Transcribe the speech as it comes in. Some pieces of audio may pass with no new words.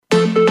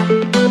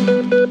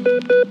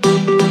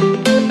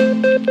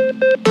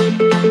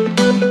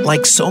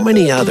Like so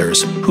many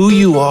others, who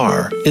you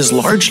are is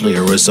largely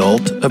a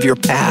result of your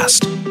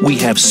past. We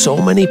have so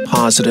many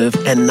positive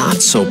and not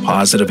so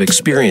positive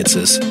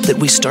experiences that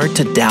we start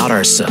to doubt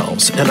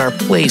ourselves and our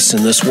place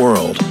in this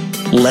world.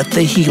 Let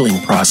the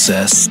healing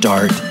process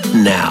start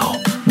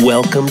now.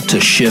 Welcome to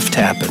Shift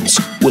Happens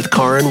with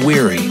Karin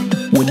Weary.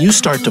 When you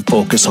start to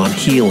focus on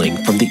healing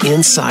from the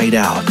inside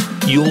out,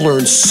 you'll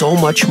learn so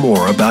much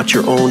more about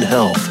your own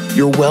health,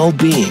 your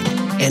well-being,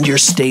 and your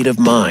state of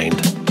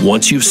mind.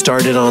 Once you've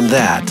started on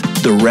that,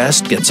 the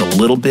rest gets a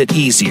little bit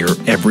easier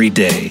every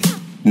day.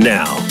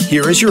 Now,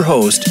 here is your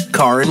host,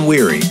 Karin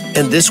Weary,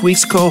 and this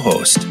week's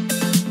co-host.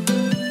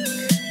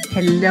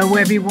 Hello,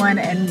 everyone,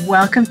 and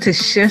welcome to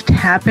Shift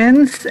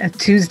Happens.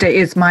 Tuesday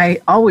is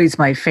always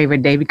my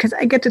favorite day because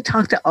I get to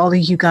talk to all of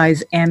you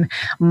guys and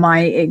my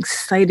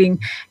exciting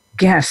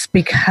guests,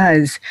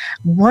 because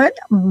what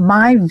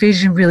my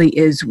vision really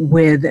is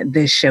with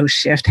this show,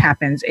 Shift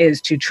Happens,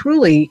 is to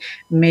truly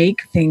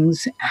make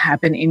things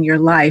happen in your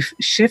life,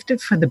 shift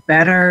it for the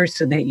better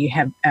so that you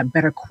have a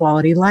better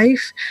quality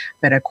life,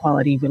 better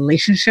quality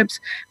relationships,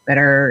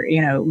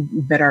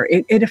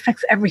 it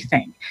affects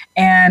everything.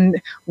 And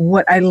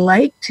what I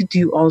like to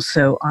do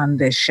also on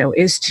this show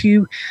is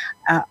to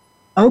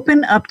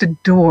open up the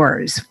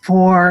doors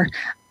for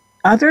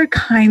other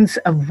kinds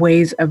of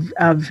ways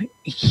of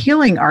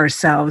healing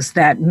ourselves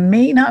that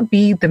may not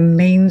be the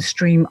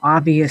mainstream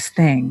obvious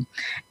thing.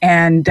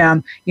 And,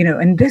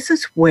 and this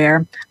is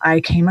where I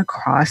came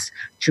across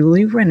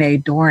Julie Renee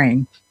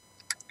Doering.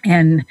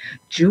 And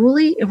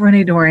Julie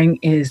Renee Doering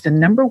is the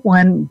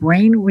 #1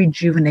 brain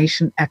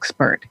rejuvenation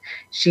expert.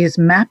 She has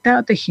mapped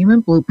out the human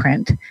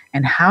blueprint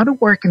and how to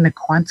work in the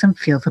quantum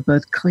field for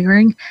both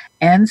clearing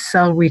and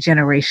cell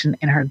regeneration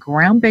in her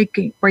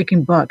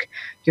groundbreaking book,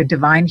 Your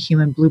Divine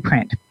Human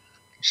Blueprint.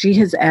 She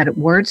has added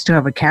words to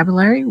her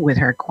vocabulary with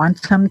her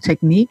quantum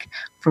technique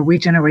for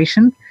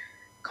regeneration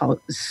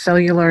called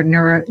cellular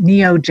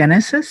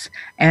neogenesis,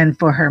 and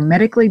for her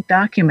medically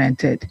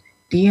documented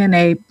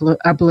DNA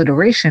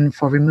obliteration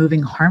for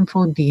removing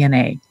harmful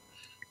DNA.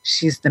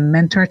 She's the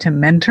mentor to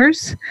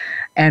mentors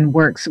and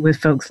works with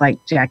folks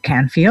like Jack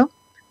Canfield,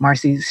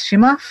 Marcy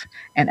Shimoff,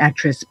 and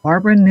actress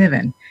Barbara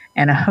Niven,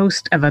 and a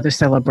host of other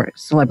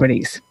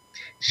celebrities.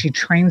 She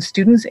trains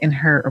students in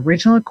her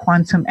original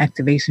quantum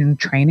activation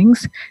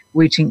trainings,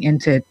 reaching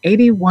into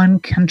 81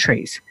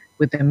 countries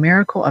with the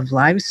miracle of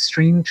live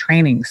stream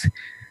trainings.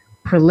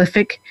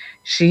 Prolific,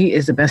 she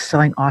is a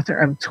best-selling author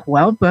of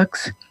 12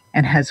 books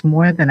and has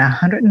more than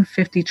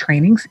 150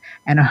 trainings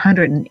and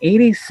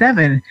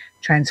 187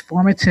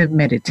 transformative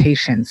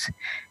meditations.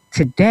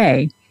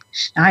 Today,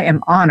 I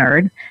am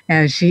honored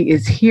as she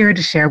is here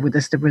to share with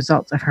us the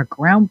results of her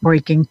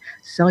groundbreaking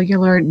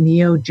cellular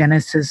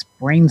neogenesis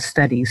brain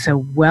study.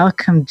 So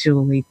welcome,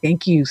 Julie.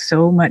 Thank you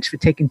so much for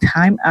taking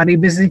time out of your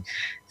busy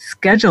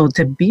schedule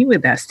to be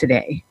with us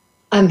today.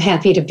 I'm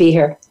happy to be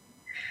here.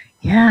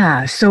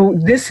 Yeah, so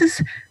this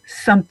is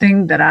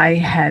something that I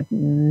had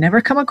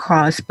never come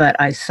across, but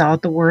I saw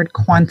the word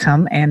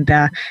quantum, and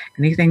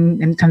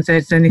anytime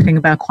there's anything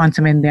about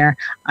quantum in there,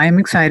 I'm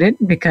excited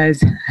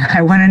because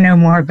I want to know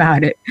more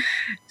about it.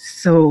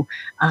 So,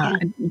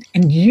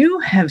 and you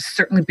have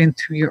certainly been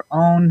through your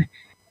own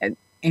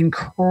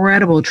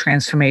incredible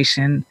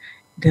transformation,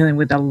 dealing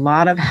with a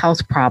lot of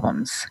health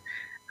problems.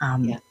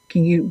 Do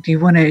you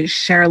want to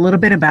share a little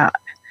bit about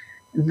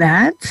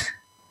that?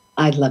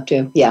 I'd love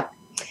to, yeah.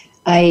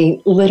 I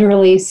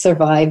literally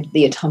survived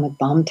the atomic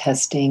bomb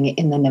testing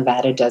in the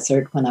Nevada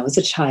desert when I was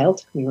a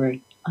child. We were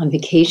on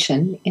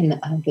vacation in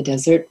the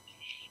desert,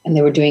 and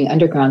they were doing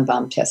underground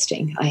bomb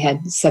testing. I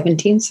had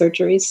 17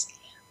 surgeries,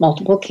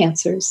 multiple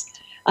cancers.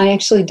 I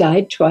actually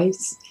died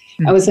twice.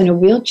 Mm-hmm. I was in a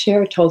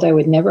wheelchair, told I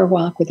would never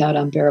walk without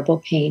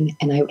unbearable pain,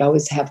 and I would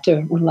always have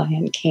to rely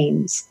on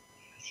canes.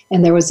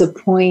 And there was a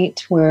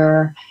point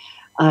where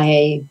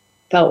I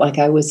felt like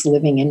I was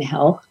living in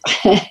hell.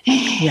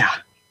 Yeah.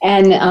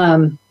 And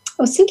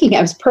I was thinking,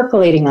 I was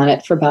percolating on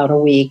it for about a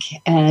week,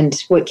 and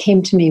what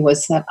came to me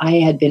was that I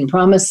had been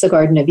promised the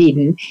Garden of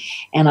Eden,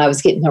 and I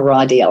was getting a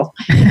raw deal.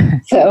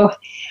 So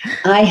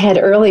I had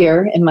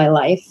earlier in my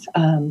life,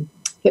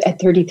 at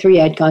 33,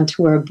 I'd gone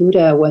to where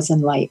Buddha was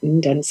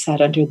enlightened and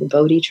sat under the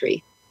Bodhi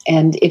tree.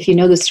 And if you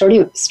know the story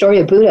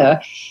of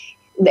Buddha,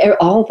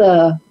 all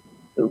the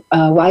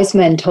wise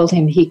men told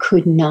him he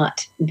could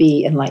not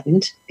be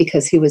enlightened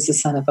because he was the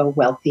son of a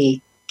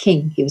wealthy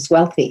king. He was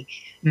wealthy.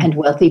 And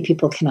wealthy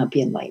people cannot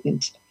be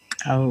enlightened.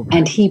 Oh.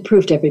 And he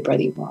proved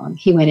everybody wrong.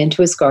 He went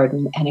into his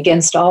garden, and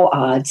against all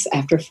odds,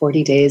 after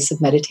 40 days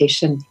of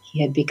meditation,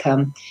 he had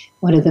become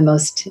one of the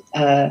most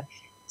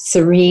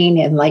serene,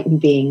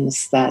 enlightened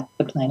beings that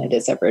the planet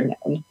has ever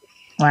known.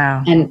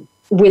 Wow. And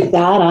with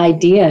that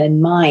idea in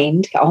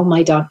mind, all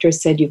my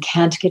doctors said, you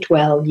can't get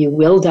well, you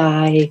will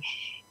die,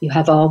 you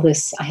have all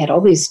this. I had all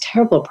these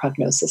terrible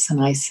prognosis,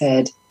 and I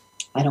said,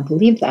 I don't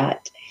believe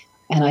that,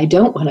 and I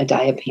don't want to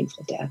die a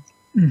painful death.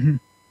 Mm-hmm.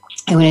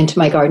 I went into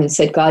my garden and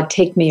said, God,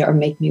 take me or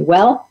make me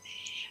well.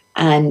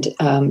 And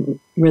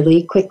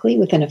really quickly,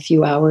 within a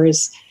few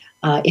hours,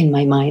 in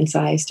my mind's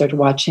eye. I started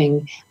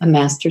watching a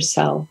master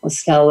cell, a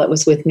cell that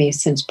was with me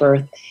since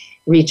birth,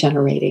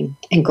 regenerating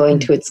and going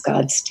to its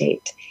God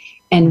state.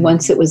 And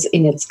once it was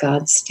in its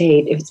God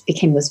state, it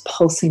became this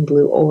pulsing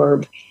blue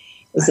orb. It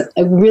was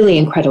really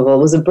incredible.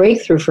 It was a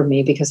breakthrough for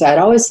me because I had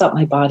always thought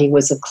my body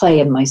was of clay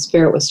and my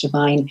spirit was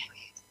divine.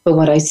 But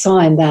what I saw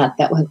in that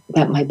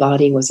my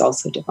body was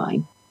also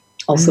divine,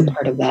 also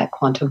part of that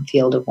quantum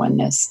field of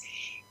oneness.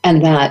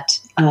 And that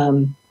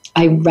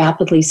I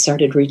rapidly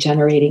started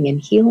regenerating and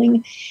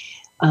healing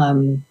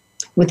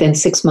within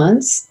 6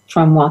 months,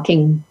 from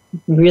walking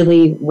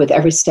really with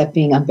every step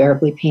being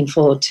unbearably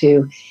painful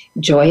to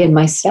joy in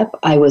my step.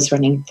 I was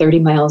running 30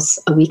 miles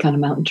a week on a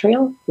mountain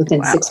trail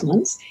within 6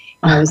 months.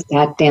 And I was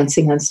back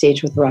dancing on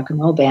stage with a rock and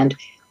roll band.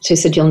 She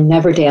said, "You'll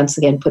never dance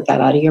again. Put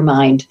that out of your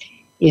mind.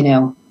 You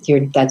know,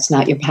 that's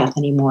not your path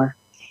anymore."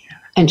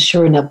 And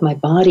sure enough, my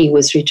body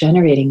was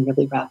regenerating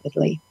really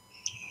rapidly.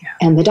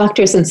 And the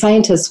doctors and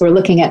scientists were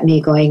looking at me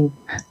going,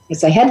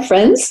 because I had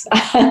friends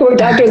who were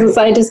doctors and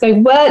scientists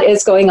going, "What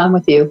is going on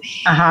with you?"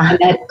 And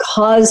that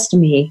caused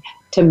me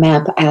to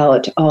map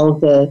out all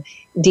the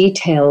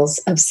details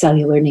of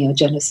cellular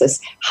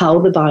neogenesis, how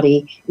the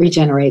body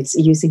regenerates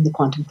using the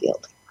quantum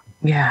field.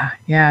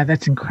 Yeah,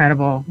 that's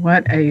incredible.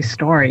 What a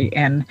story.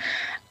 And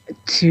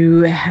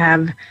to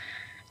have,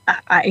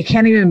 I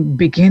can't even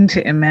begin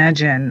to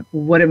imagine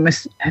what it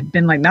must have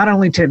been like, not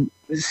only to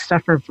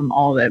suffer from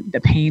all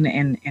the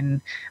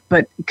pain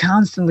but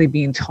constantly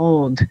being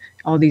told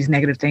all these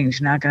negative things.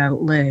 You're not going to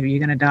live, you're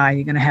going to die,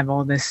 you're going to have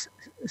all this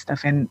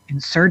stuff in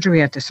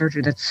surgery after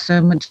surgery. That's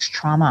so much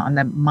trauma on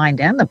the mind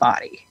and the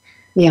body.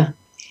 Yeah.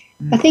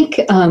 I think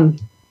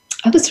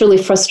I was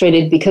really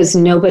frustrated because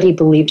nobody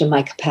believed in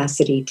my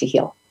capacity to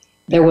heal.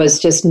 There was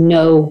just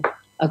no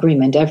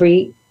agreement.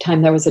 Every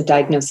time there was a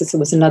diagnosis, it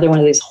was another one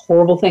of these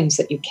horrible things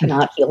that you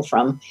cannot heal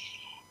from.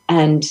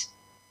 And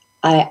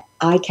I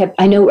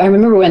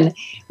remember when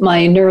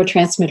my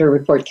neurotransmitter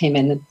report came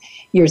in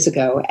years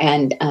ago,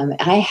 and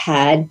I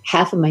had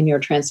half of my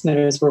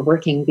neurotransmitters were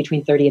working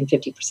between 30 and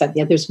 50%.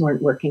 The others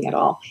weren't working at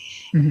all.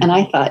 And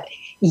I thought,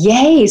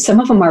 yay, some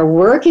of them are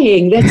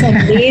working. That's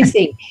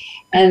amazing.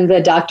 And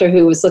the doctor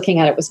who was looking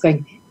at it was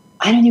going,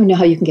 "I don't even know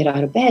how you can get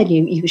out of bed.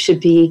 You should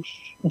be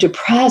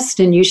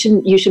depressed, and you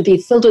should be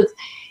filled with,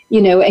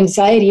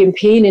 anxiety and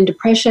pain and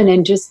depression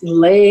and just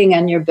laying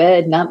on your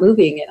bed, not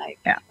moving." And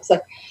I was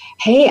like,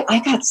 "Hey, I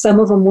got some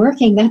of them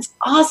working. That's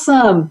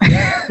awesome."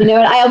 And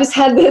I always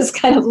had this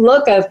kind of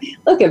look,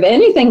 if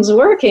anything's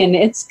working,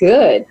 it's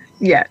good.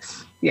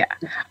 Yes. Yeah.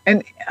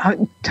 And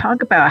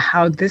talk about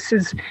how this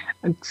is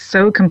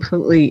so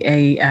completely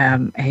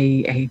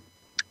a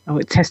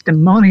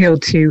testimonial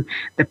to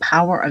the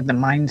power of the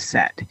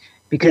mindset,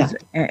 because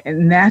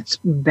and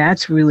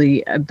that's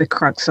really the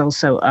crux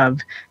also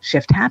of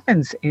Shift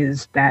Happens,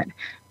 is that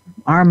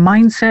our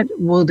mindset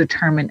will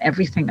determine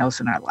everything else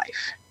in our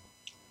life.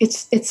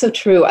 It's so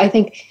true. I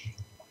think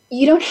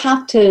you don't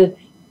have to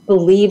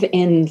believe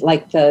in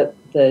like the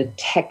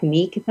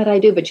technique that I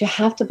do, but you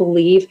have to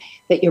believe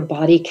that your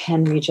body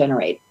can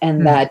regenerate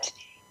and that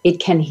it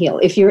can heal.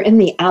 If you're in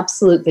the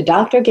absolute, the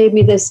doctor gave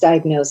me this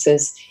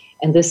diagnosis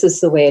and this is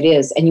the way it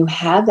is, and you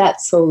have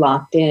that so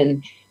locked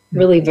in,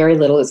 really very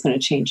little is going to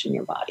change in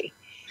your body.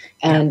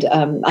 And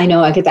I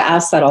know I get to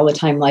ask that all the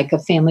time, like a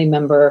family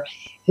member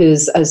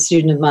who's a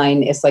student of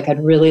mine is like,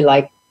 "I'd really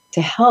like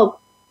to help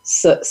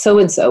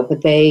so-and-so,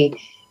 but they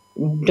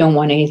don't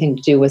want anything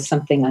to do with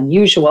something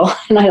unusual."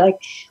 And I like,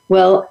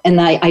 well, and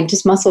I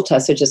just muscle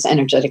test or just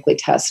energetically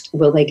test,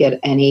 will they get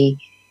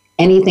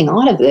anything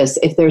out of this?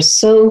 If they're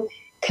so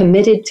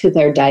committed to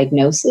their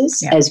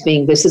diagnosis as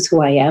being, this is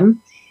who I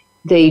am,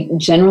 they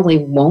generally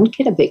won't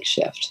get a big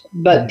shift.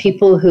 But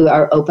people who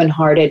are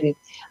open-hearted and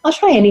I'll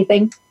try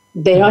anything,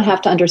 they don't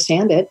have to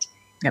understand it,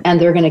 and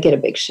they're going to get a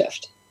big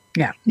shift.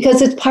 Yeah,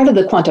 because it's part of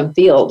the quantum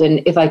field.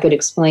 And if I could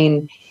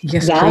explain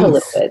that a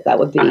little bit, that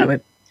would be.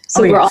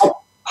 We're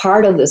all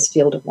part of this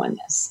field of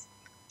oneness.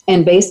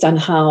 And based on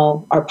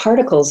how our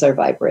particles are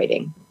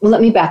vibrating. Well,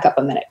 let me back up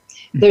a minute.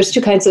 There's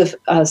two kinds of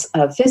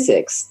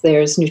physics.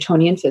 There's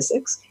Newtonian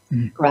physics,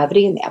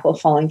 gravity and the apple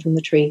falling from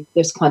the tree.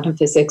 There's quantum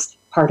physics,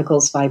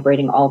 particles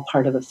vibrating, all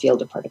part of a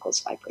field of particles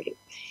vibrating.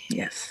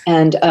 Yes.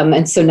 And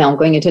so now I'm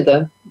going into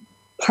the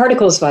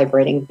particles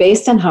vibrating.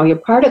 Based on how your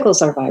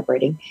particles are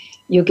vibrating,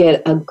 you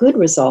get a good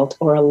result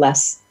or a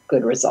less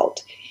good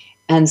result.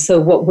 And so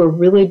what we're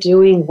really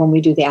doing when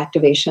we do the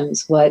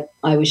activations, what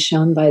I was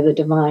shown by the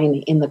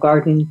divine in the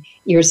garden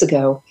years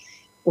ago,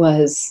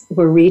 was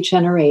we're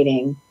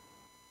regenerating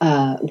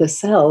the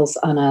cells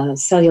on a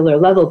cellular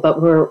level,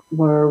 but we're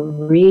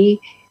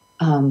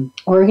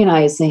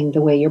organizing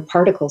the way your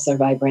particles are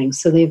vibrating.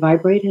 So they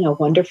vibrate in a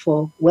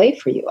wonderful way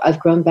for you. I've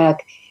grown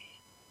back,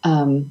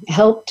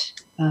 helped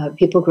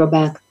people grow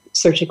back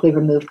surgically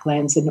removed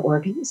glands and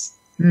organs.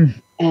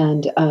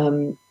 And,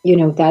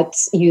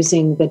 that's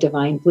using the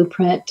divine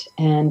blueprint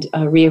and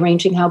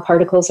rearranging how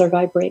particles are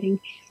vibrating.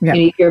 Yeah.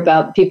 You hear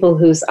about people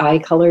whose eye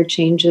color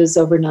changes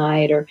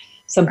overnight or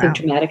something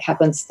dramatic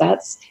happens.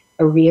 That's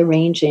a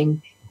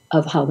rearranging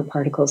of how the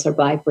particles are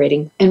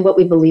vibrating and what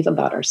we believe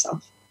about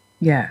ourselves.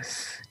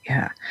 Yes.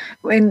 Yeah.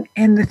 And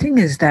the thing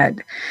is that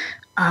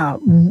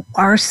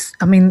our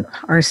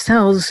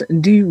cells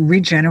do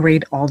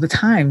regenerate all the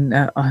time.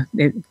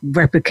 It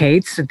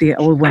replicates, the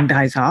old one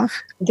dies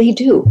off. They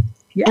do.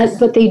 Yes.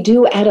 But they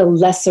do at a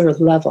lesser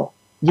level.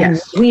 Yes. And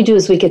what we do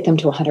is we get them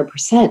to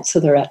 100%, so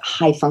they're at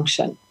high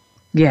function.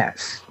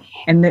 Yes.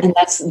 And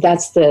that's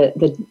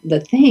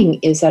the thing,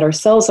 is that our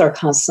cells are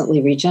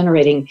constantly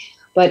regenerating.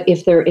 But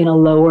if they're in a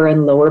lower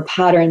and lower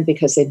pattern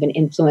because they've been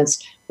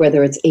influenced,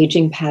 whether it's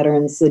aging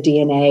patterns, the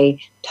DNA,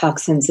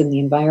 toxins in the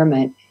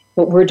environment,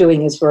 what we're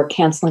doing is we're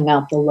canceling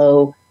out the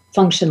low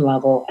function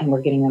level and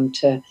we're getting them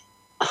to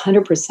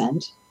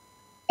 100%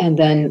 and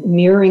then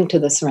mirroring to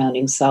the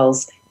surrounding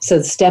cells. So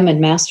the stem and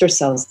master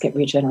cells get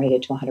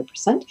regenerated to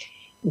 100%.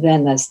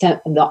 Then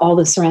all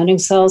the surrounding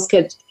cells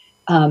get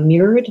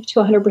mirrored to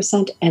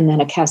 100%, and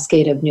then a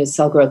cascade of new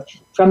cell growth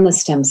from the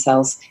stem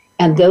cells.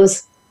 And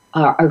those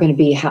are going to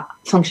be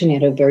functioning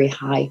at a very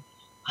high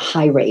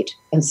rate.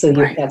 And so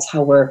that's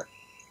how we're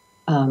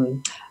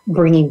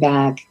bringing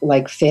back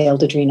like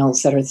failed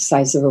adrenals that are the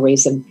size of a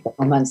raisin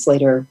 4 months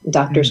later.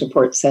 Doctor's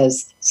report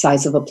says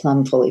size of a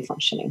plum fully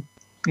functioning.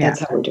 That's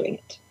how we're doing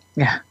it.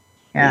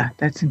 Yeah,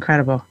 that's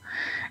incredible.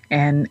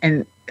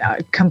 And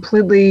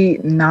completely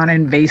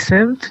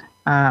non-invasive.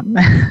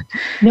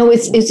 No,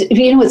 it's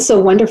what's so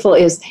wonderful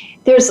is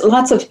there's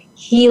lots of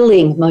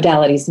healing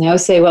modalities. And I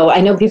always say, well, I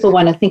know people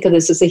want to think of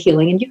this as a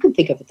healing, and you can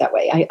think of it that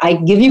way. I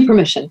give you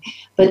permission,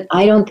 but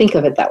I don't think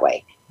of it that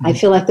way. Mm-hmm. I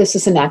feel like this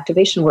is an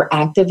activation. We're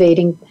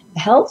activating the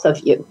health of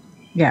you.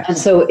 Yeah. And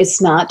so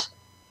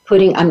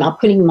I'm not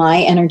putting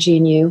my energy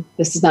in you.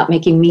 This is not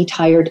making me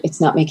tired.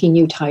 It's not making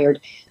you tired.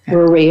 Yeah.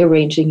 We're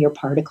rearranging your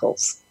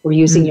particles. We're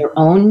using your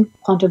own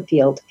quantum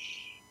field.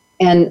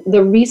 And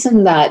the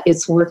reason that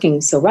it's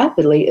working so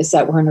rapidly is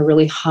that we're in a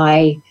really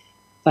high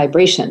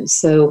vibration.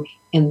 So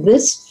in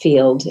this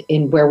field,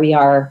 in where we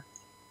are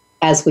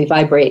as we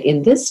vibrate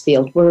in this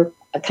field, we're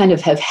kind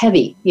of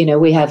heavy,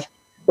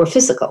 we're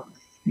physical.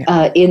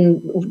 Yeah.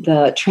 In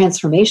the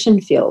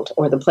transformation field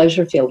or the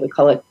pleasure field, we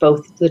call it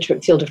both the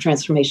field of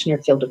transformation or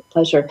field of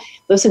pleasure,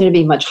 those are going to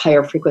be much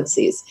higher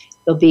frequencies.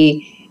 They'll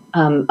be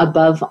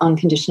above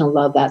unconditional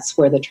love. That's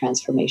where the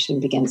transformation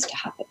begins to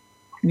happen.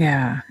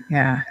 Yeah.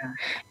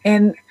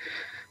 And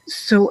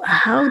so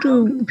how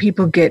do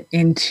people get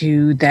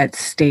into that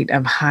state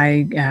of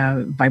high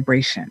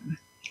vibration,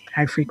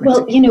 high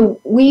frequency?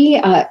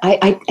 Well,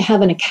 I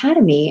have an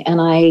academy,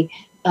 and I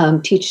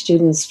teach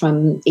students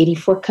from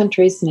 84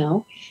 countries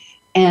now.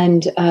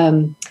 And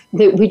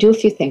we do a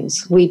few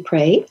things. We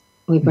pray.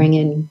 We bring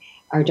in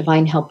our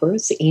divine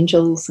helpers,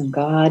 angels and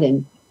God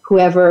and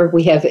whoever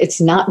we have.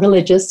 It's not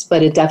religious,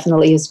 but it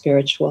definitely is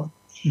spiritual.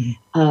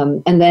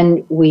 Mm-hmm. And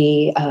then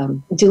we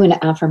do an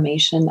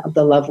affirmation of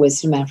the love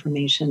wisdom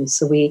affirmation.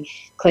 So we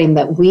claim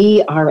that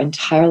we are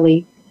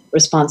entirely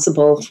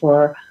responsible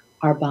for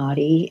our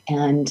body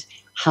and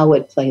how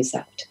it plays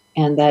out.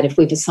 And that if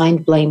we've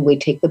assigned blame, we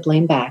take the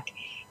blame back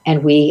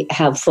and we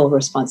have full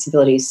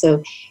responsibility.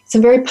 So it's a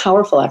very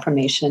powerful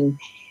affirmation.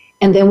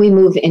 And then we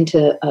move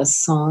into a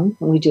song,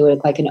 and we do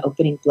it like an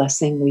opening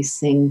blessing. We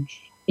sing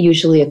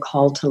usually a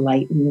call to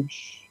lighten,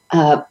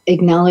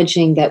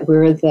 acknowledging that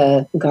we're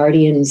the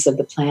guardians of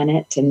the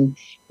planet, and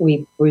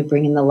we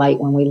bring in the light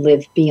when we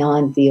live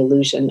beyond the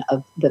illusion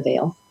of the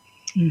veil.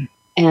 Mm.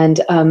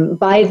 And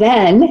by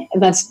then,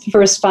 that's the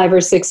first 5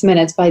 or 6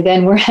 minutes, by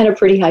then we're at a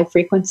pretty high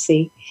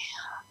frequency.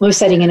 We're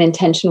setting an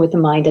intention with the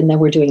mind, and then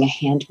we're doing a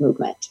hand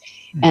movement.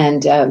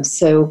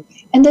 Mm.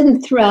 And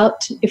then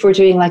throughout, if we're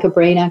doing like a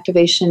brain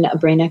activation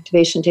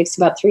takes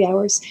about 3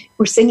 hours.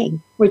 We're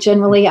singing.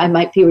 I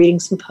might be reading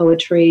some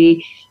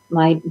poetry,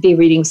 might be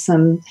reading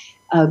some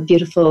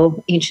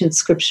beautiful ancient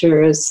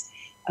scriptures,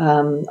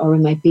 or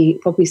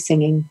we'll be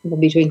singing. We'll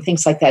be doing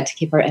things like that to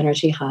keep our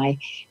energy high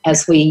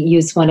as we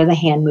use one of the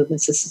hand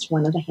movements. This is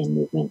one of the hand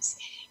movements.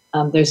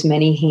 There's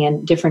many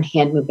different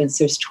hand movements.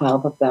 There's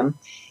 12 of them.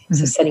 Mm-hmm.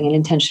 So setting an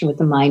intention with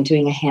the mind,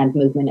 doing a hand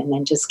movement, and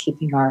then just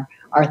keeping our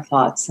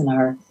thoughts and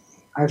our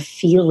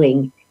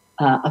feeling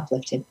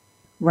uplifted.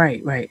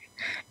 Right.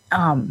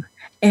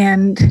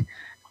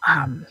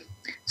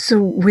 So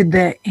with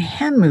the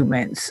hand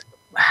movements,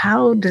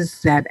 how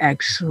does that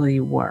actually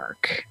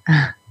work?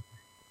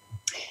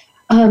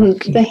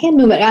 The hand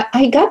movement,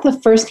 I got the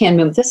first hand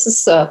movement. This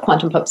is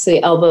quantum pump. So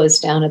the elbow is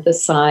down at the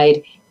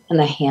side and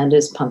the hand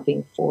is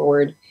pumping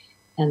forward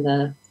and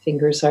the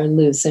fingers are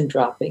loose and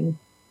dropping.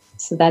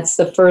 So that's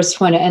the first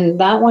one. And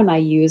that one I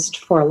used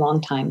for a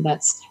long time.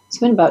 It's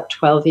been about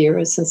 12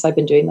 years since I've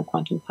been doing the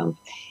quantum pump.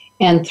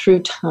 And through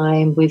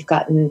time, we've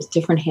gotten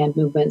different hand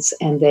movements,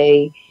 and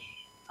they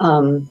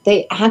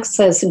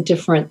access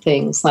different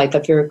things. Like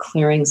if you're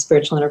clearing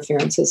spiritual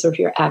interferences, or if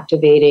you're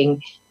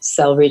activating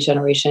cell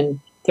regeneration,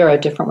 there are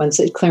different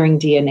ones. Clearing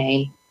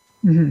DNA,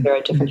 there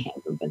are different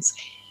hand movements.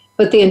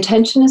 But the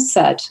intention is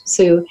set.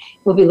 So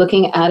we'll be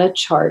looking at a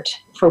chart.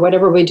 For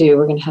whatever we do,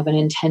 we're going to have an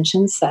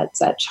intention set.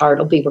 That chart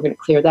will be, we're going to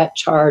clear that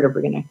chart, or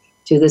we're going to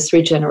do this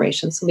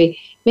regeneration. So we'll be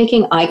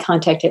making eye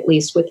contact at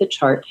least with the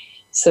chart.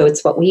 So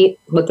it's what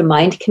the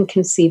mind can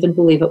conceive and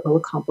believe it will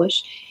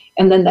accomplish.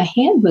 And then the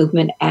hand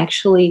movement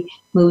actually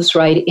moves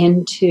right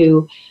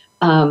into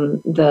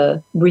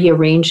the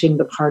rearranging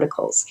the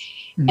particles.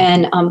 Mm-hmm.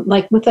 And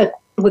like with the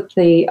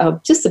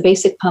just the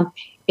basic pump,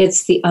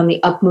 it's on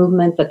the up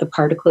movement that the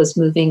particle is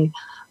moving.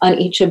 On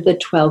each of the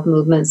 12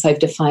 movements, I've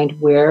defined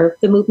where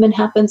the movement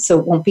happens. So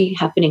it won't be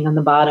happening on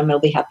the bottom. It'll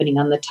be happening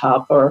on the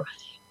top or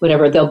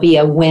whatever. There'll be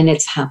a when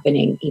it's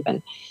happening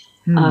even.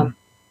 Yeah.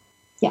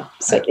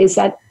 So is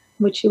that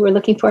what you were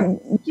looking for?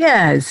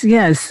 Yes.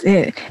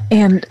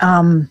 And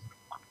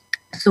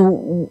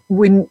so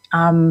when,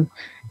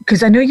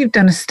 because I know you've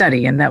done a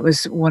study, and that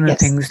was one of the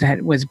things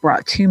that was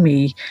brought to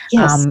me.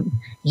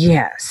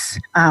 Yes.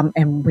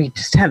 And we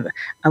just have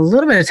a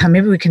little bit of time.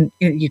 Maybe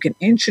you can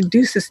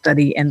introduce the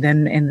study, and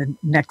then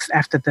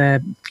after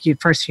the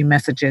first few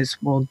messages,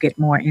 we'll get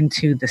more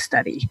into the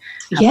study.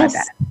 Yes.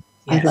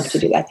 I'd love to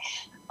do that.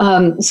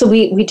 So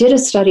we did a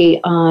study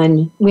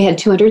we had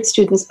 200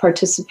 students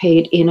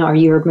participate in our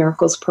Year of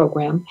Miracles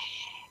program,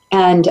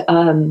 and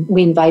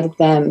we invited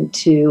them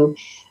to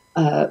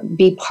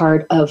be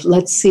part of,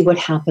 let's see what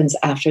happens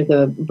after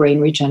the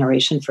brain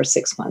regeneration for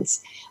 6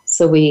 months.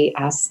 So we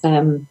asked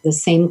them the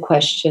same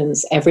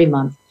questions every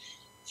month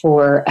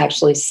for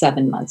actually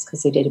 7 months,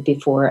 because they did it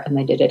before and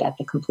they did it at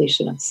the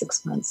completion of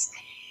 6 months.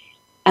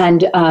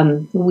 And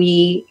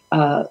we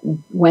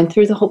went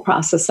through the whole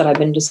process that I've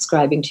been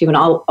describing to you, and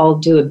I'll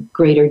do a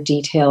greater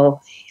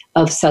detail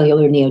of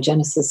cellular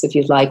neogenesis if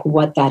you'd like,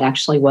 what that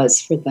actually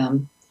was for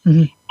them.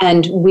 Mm-hmm.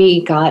 And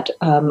we got,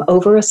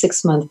 over a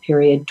 6-month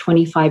period,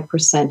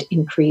 25%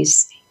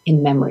 increase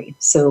in memory.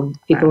 So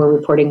people were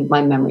reporting,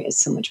 my memory is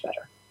so much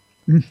better.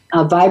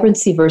 Mm-hmm.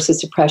 Vibrancy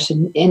versus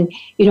depression. And,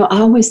 I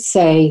always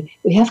say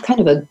we have kind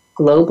of a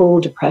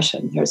global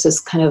depression. There's this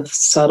kind of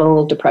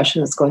subtle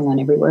depression that's going on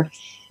everywhere.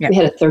 Yep. We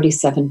had a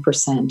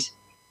 37%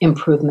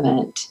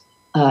 improvement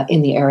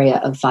in the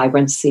area of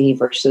vibrancy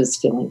versus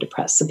feeling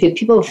depressed. So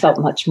people felt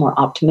much more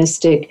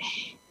optimistic.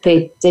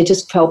 They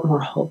just felt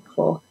more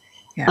hopeful.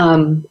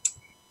 Yeah.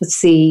 Let's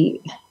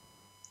see,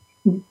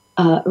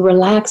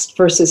 relaxed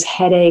versus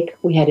headache,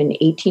 we had an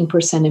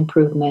 18%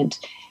 improvement.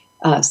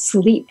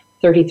 Sleep,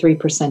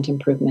 33%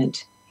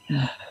 improvement.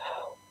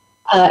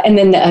 And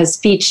then the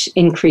speech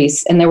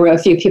increase. And there were a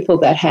few people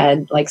that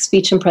had like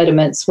speech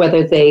impediments,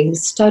 whether they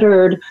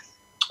stuttered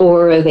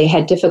or they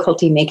had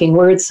difficulty making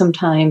words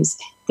sometimes.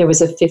 There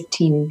was a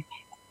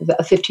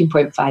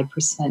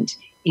 15.5%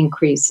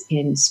 increase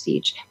in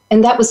speech.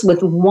 And that was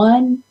with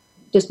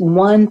just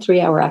one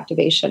 3-hour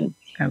activation.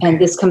 Okay. And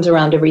this comes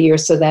around every year,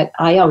 so that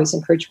I always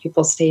encourage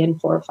people to stay in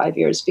 4 or 5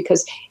 years,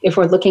 because if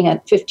we're looking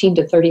at 15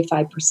 to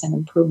 35%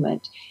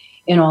 improvement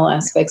in all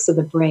aspects of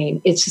the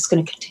brain, it's just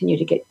going to continue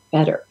to get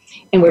better.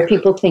 And where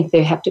people think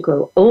they have to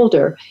grow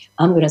older,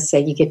 I'm going to say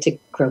you get to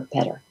grow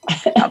better.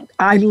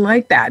 I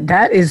like that.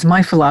 That is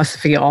my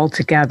philosophy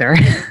altogether.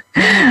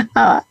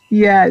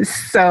 Yes.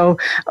 So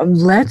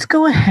let's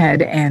go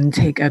ahead and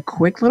take a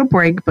quick little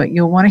break, but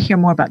you'll want to hear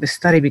more about the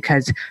study,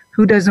 because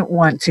who doesn't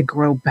want to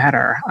grow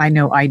better? I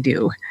know I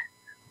do.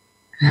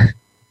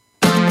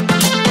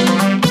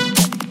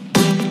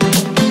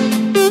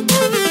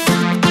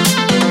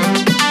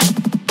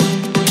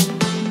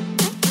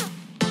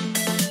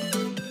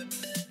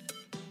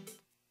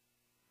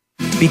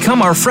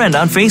 Become our friend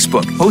on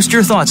Facebook. Post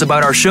your thoughts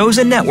about our shows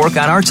and network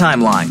on our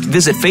timeline.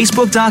 Visit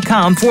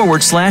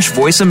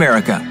Facebook.com/Voice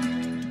America.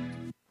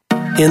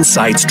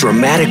 Insight's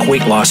dramatic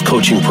weight loss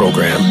coaching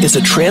program is a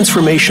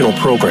transformational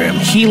program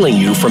healing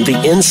you from the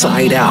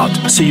inside out,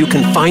 so you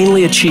can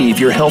finally achieve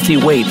your healthy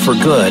weight for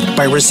good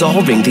by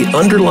resolving the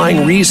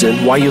underlying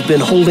reason why you've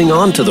been holding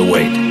on to the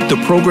weight. The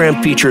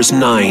program features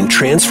 9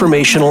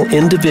 transformational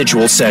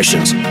individual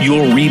sessions.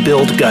 You'll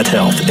rebuild gut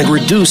health and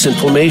reduce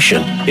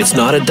inflammation. It's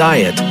not a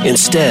diet.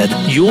 Instead,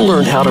 you'll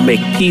learn how to make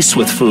peace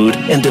with food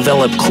and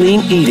develop clean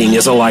eating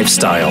as a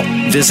lifestyle.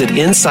 Visit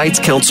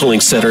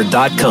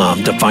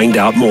InsightsCounselingCenter.com to find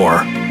out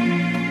more.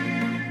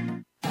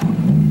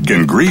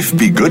 Can grief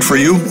be good for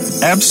you?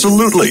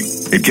 Absolutely.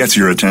 It gets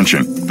your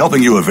attention,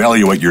 helping you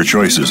evaluate your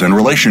choices and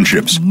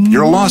relationships.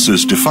 Your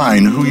losses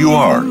define who you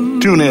are.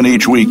 Tune in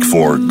each week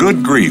for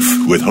Good Grief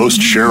with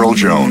host Cheryl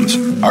Jones.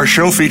 Our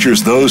show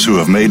features those who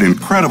have made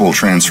incredible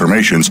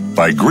transformations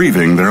by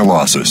grieving their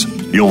losses.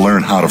 You'll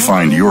learn how to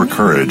find your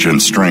courage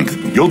and strength.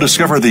 You'll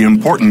discover the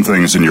important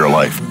things in your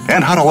life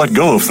and how to let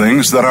go of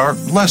things that are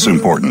less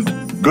important.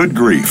 Good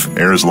Grief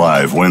airs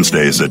live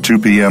Wednesdays at 2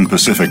 p.m.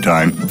 Pacific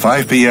Time,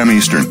 5 p.m.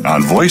 Eastern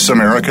on Voice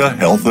America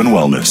Health and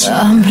Wellness.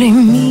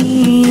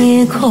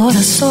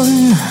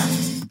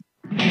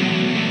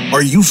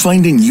 Are you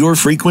finding your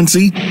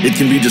frequency? It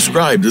can be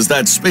described as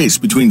that space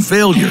between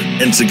failure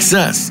and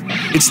success.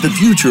 It's the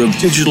future of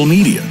digital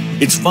media.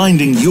 It's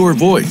finding your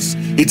voice.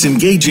 It's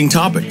engaging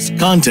topics,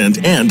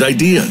 content, and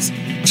ideas.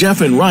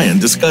 Jeff and Ryan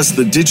discuss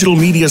the digital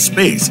media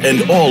space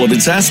and all of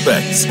its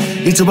aspects.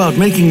 It's about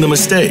making the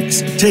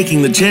mistakes,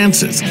 taking the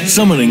chances,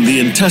 summoning the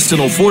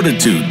intestinal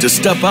fortitude to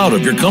step out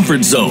of your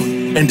comfort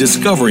zone, and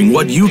discovering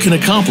what you can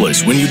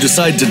accomplish when you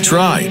decide to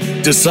try,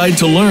 decide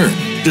to learn,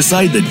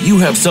 Decide that you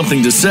have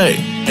something to say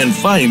and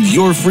find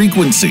your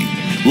frequency.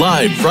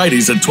 Live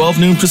Fridays at 12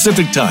 noon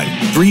Pacific Time,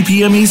 3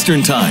 p.m.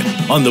 Eastern Time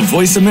on the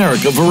Voice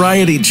America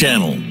Variety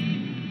Channel.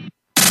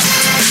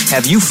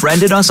 Have you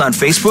friended us on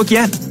Facebook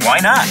yet? Why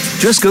not?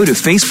 Just go to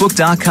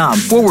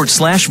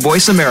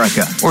facebook.com/Voice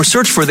America or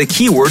search for the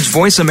keywords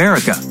Voice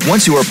America.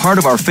 Once you are part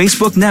of our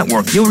Facebook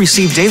network, you'll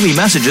receive daily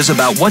messages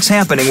about what's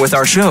happening with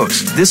our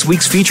shows, this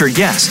week's featured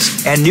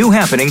guests, and new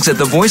happenings at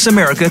the Voice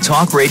America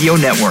Talk Radio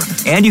Network.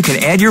 And you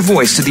can add your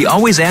voice to the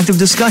always active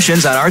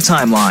discussions on our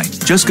timeline.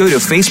 Just go to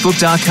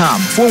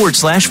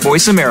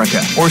facebook.com/Voice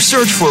America or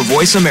search for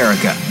Voice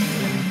America.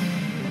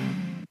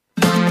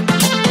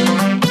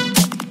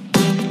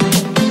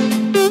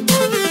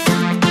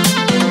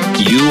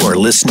 You are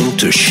listening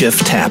to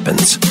Shift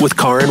Happens with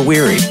Karen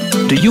Weary.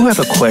 Do you have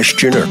a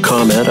question or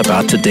comment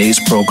about today's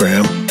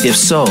program? If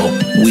so,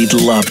 we'd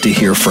love to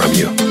hear from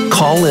you.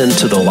 Call in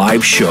to the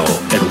live show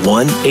at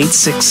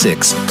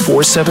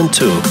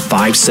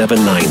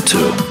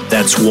 1-866-472-5792.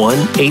 That's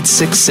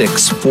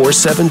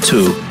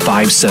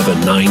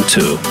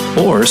 1-866-472-5792.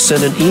 Or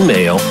send an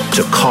email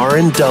to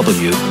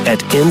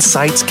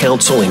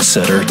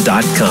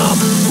KarenW@InsightsCounselingCenter.com.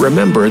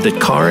 Remember that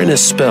Karen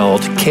is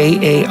spelled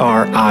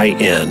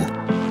Karin.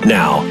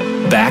 Now,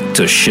 back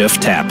to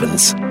Shift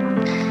Happens.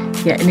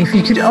 Yeah, and if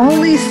you could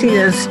only see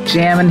us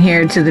jamming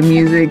here to the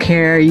music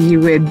here, you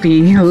would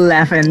be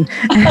laughing.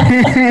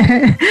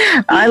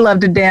 I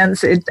love to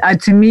dance.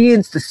 To me,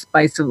 it's the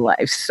spice of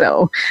life.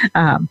 So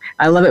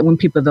I love it when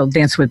they'll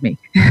dance with me.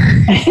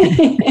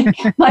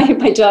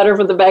 my daughter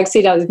from the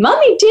backseat, I was,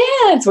 Mommy,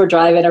 dance. We're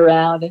driving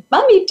around. And,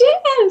 Mommy,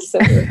 dance. So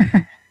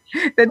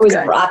That's was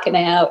good. rocking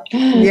out.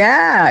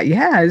 Yeah,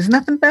 there's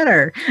nothing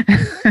better.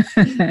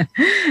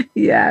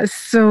 Yeah,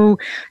 so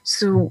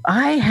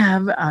I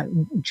have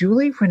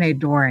Julie Renee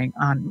Doring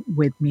on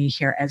with me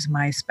here as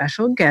my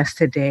special guest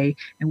today,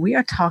 and we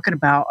are talking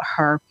about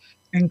her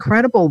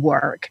incredible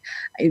work,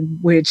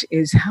 which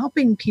is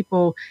helping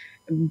people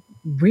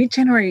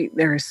regenerate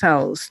their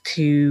cells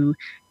to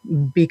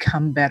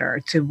become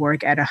better, to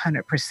work at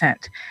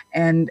 100%.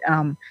 And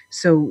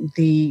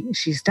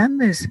she's done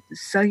this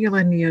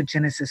cellular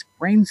neogenesis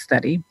brain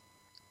study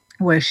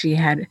where she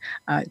had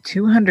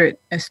 200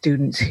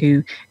 students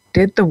who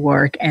did the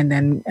work and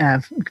then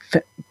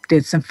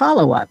did some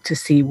follow-up to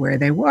see where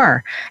they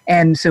were.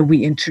 And so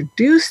we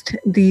introduced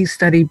the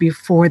study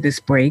before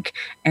this break,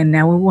 and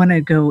now we want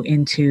to go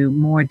into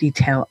more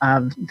detail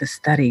of the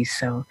study.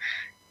 So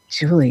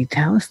Julie,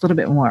 tell us a little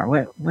bit more.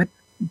 What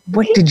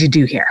did you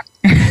do here?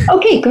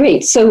 Okay,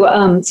 great. So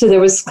there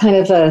was kind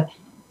of an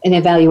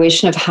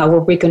evaluation of how are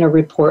we going to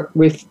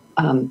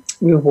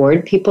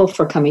reward people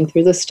for coming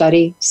through the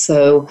study.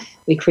 So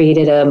we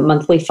created a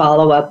monthly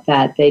follow-up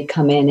that they'd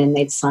come in and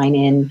they'd sign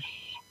in,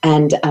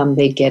 and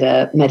they'd get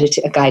a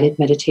guided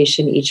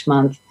meditation each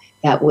month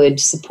that would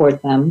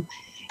support them.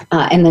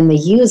 And then they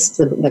used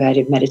the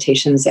guided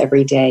meditations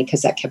every day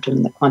because that kept them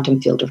in the quantum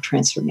field of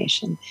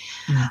transformation.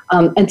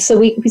 Mm. And so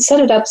we set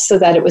it up so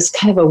that it was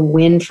kind of a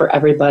win for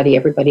everybody.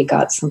 Everybody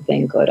got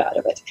something good out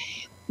of it.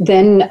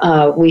 Then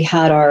we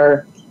had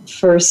our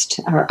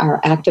first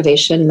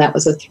activation. That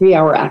was a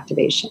 3-hour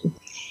activation.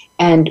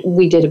 And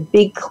we did a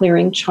big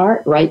clearing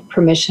chart, right?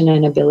 Permission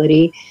and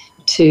ability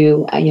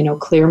to,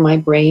 clear my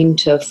brain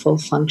to full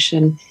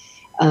function,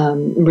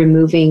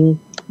 removing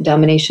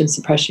domination,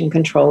 suppression,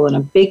 control, and a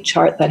big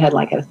chart that had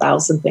like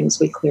 1,000 things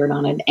we cleared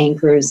on it: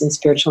 anchors and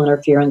spiritual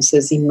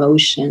interferences,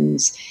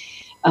 emotions,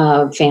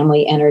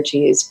 family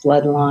energies,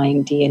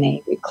 bloodline,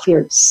 DNA. We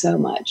cleared so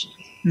much.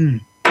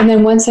 Mm. And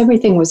then once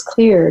everything was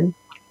cleared,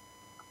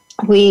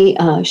 we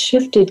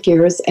shifted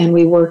gears and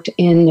we worked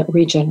in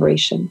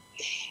regeneration.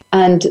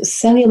 And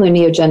cellular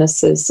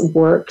neogenesis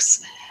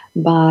works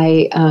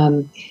by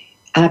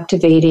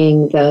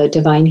activating the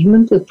divine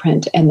human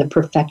blueprint and the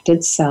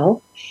perfected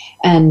cell.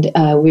 And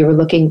we were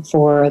looking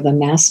for the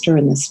master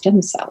and the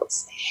stem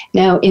cells.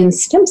 Now, in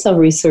stem cell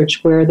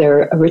research, where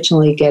they're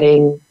originally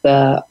getting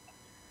the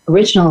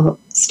original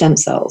stem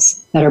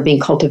cells that are being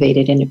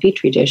cultivated in a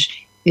petri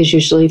dish is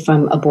usually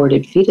from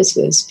aborted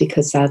fetuses,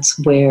 because that's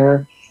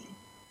where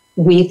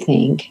we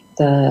think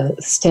the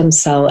stem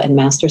cell and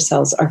master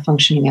cells are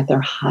functioning at their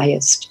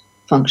highest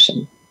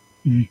function.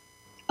 Mm.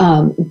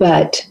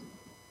 But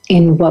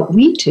in what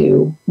we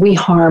do, we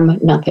harm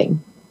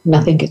nothing.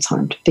 Nothing gets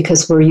harmed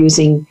because we're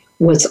using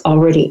what's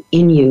already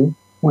in you.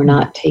 We're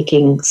not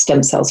taking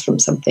stem cells from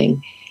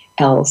something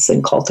else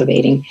and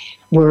cultivating.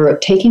 We're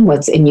taking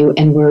what's in you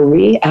and we're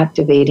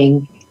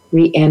reactivating,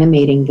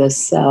 reanimating the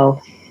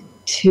cell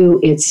to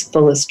its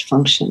fullest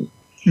function.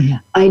 Mm-hmm.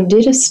 I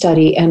did a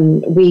study,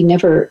 and we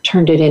never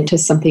turned it into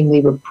something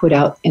we would put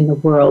out in the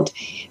world,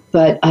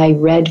 but I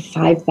read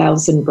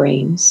 5,000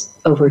 brains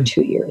over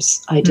 2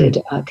 years. I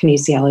did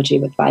kinesiology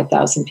with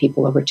 5,000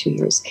 people over 2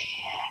 years.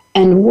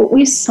 And what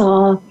we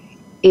saw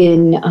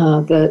in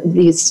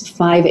these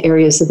 5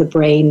 areas of the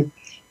brain,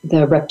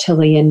 the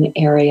reptilian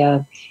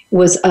area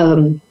was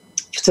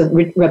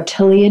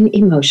reptilian,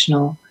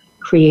 emotional,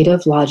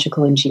 creative,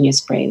 logical, and genius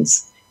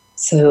brains.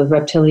 So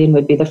reptilian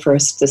would be the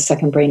first, the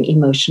second brain,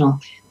 emotional.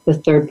 the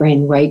third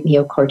brain, right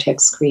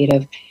neocortex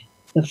creative,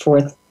 the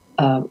fourth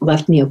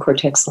left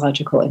neocortex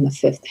logical, and the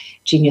fifth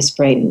genius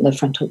brain, the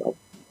frontal lobe.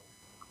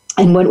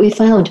 And what we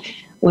found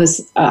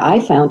was, I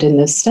found in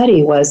this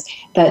study, was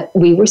that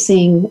we were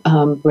seeing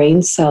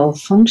brain cell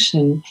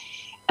function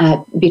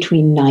at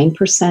between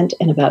 9%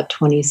 and about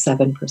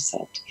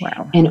 27%.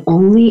 Wow. And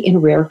only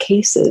in rare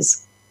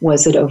cases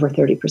was it over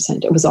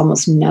 30%. It was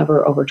almost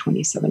never over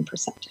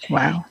 27%.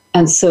 Wow.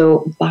 And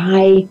so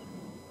by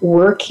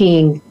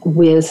working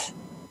with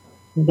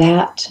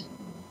that,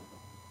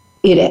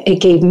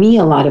 it gave me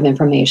a lot of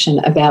information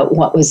about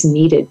what was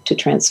needed to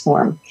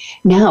transform.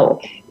 Now,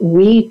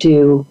 we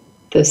do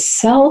the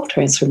cell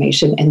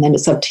transformation, and then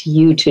it's up to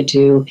you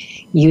to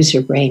use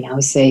your brain. I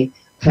would say,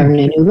 learn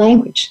a new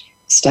language,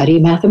 study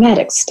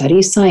mathematics,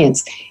 study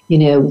science,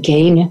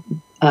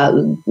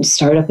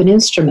 start up an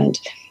instrument.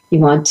 You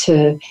want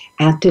to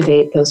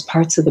activate those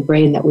parts of the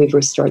brain that we've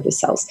restored the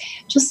cells.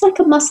 Just like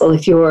a muscle,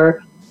 we've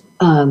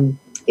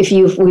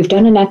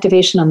done an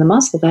activation on the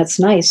muscle, that's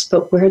nice,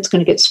 but where it's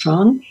going to get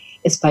strong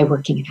is by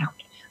working it out.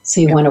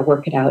 So you want to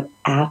work it out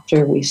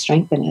after we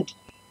strengthen it.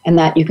 And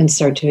that you can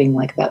start doing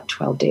like about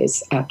 12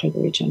 days after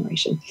the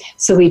regeneration.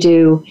 So we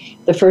do,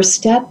 the first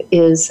step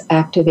is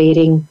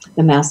activating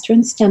the master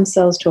and stem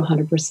cells to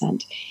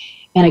 100%.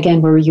 And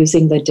again, we're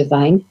using the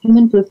Divine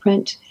Human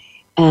Blueprint,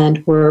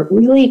 and we're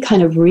really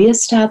kind of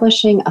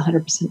reestablishing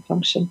 100%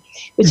 function,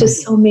 which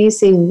is so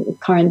amazing,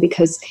 Karen,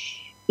 because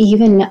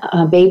even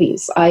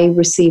babies, I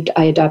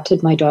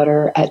adopted my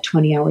daughter at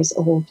 20 hours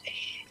old,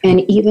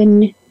 and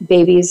even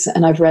babies,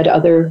 and I've read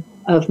other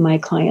of my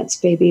clients'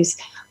 babies,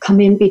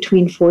 come in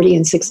between 40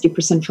 and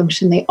 60%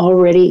 function. They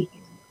already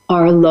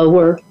are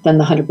lower than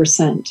the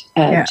 100%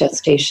 at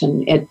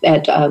gestation,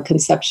 at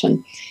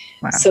conception.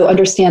 Wow. So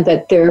understand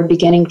that they're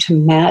beginning to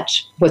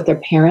match what their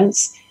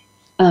parents,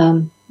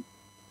 and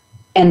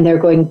they're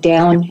going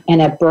down,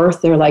 and at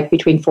birth, they're like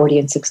between 40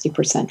 and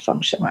 60%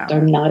 function. Wow.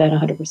 They're not at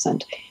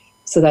 100%.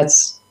 So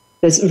that's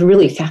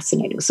really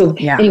fascinating. So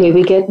anyway,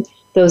 we get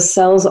those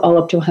cells all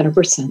up to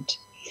 100%.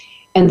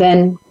 And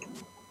then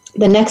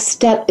the next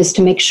step is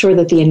to make sure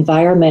that the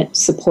environment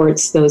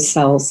supports those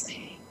cells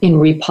in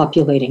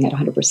repopulating at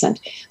 100%.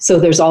 So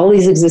there's all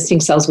these existing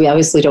cells. We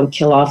obviously don't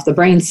kill off the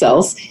brain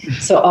cells.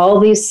 So all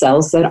these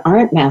cells that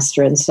aren't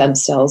master and stem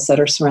cells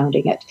that are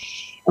surrounding it.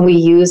 And we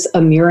use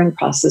a mirroring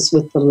process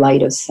with the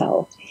light of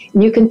cell.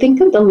 And you can think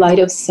of the light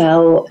of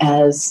cell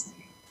as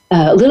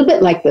a little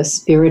bit like the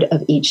spirit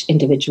of each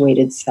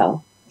individuated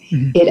cell.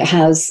 Mm-hmm. It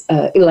has,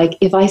 like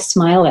if I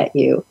smile at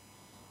you,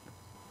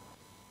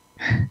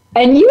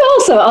 and you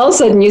also, all of a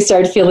sudden, you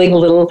start feeling a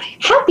little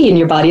happy in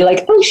your body,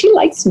 like, oh, she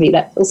likes me.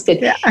 That feels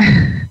good. Yeah.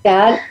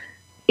 That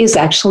is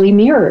actually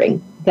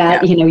mirroring.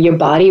 That, your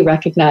body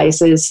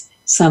recognizes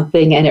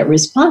something and it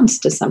responds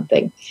to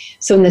something.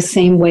 So in the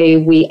same way,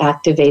 we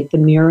activate the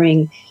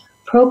mirroring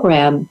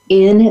program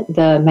in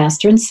the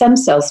master and stem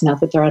cells, now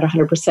that they're at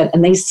 100%,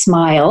 and they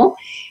smile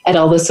at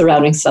all the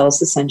surrounding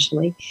cells,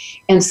 essentially.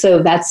 And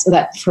so that's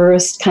that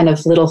first kind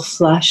of little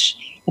flush.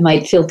 It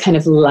might feel kind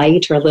of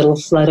light or a little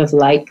flood of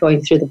light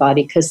going through the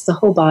body, because the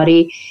whole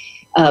body,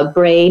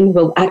 brain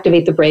will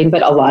activate the brain,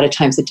 but a lot of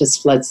times it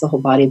just floods the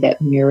whole body,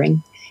 that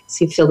mirroring.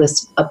 So you feel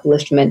this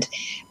upliftment.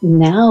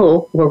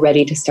 Now we're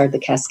ready to start the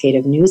cascade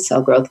of new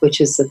cell growth,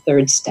 which is the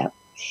third step.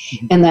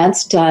 Mm-hmm. And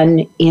that's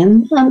done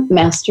in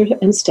master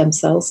and stem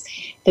cells.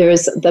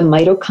 There's the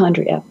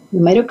mitochondria. The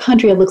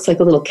mitochondria looks like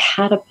a little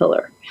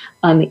caterpillar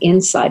on the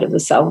inside of the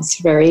cell. It's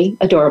very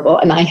adorable.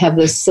 And I have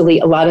this a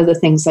lot of the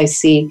things I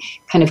see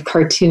kind of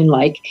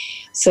cartoon-like.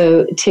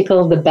 So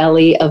tickle the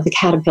belly of the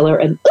caterpillar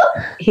and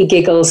he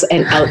giggles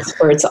and out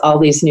spurts all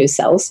these new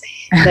cells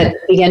that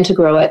begin to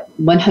grow at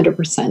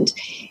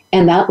 100%.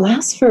 And that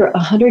lasts for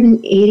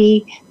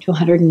 180 to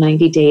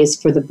 190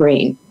 days for the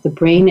brain. The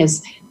brain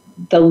is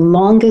the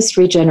longest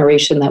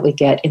regeneration that we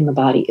get in the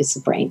body is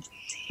the brain.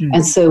 Mm.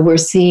 And so we're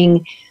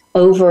seeing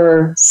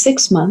over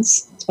 6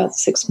 months, it's about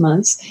 6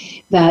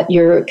 months, that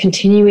you're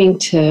continuing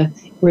to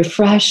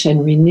refresh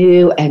and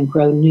renew and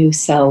grow new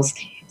cells,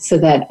 so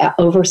that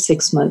over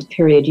 6 month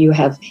period, you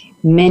have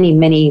many,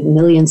 many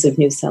millions of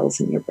new cells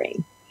in your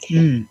brain,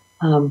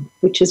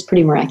 which is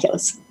pretty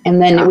miraculous.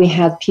 And then we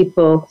have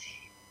people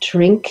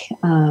drink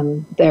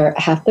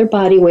half their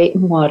body weight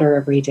in water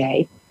every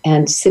day.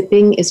 And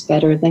sipping is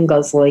better than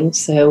guzzling.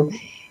 So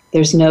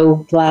there's no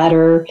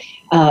bladder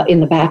in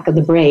the back of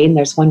the brain.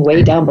 There's one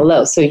way down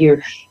below. So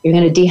you're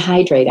going to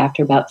dehydrate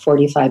after about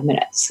 45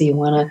 minutes. So you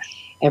want to,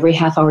 every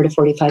half hour to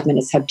 45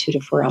 minutes, have 2 to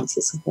 4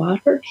 ounces of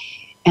water.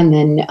 And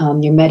then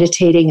you're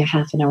meditating a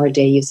half an hour a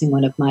day using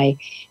one of my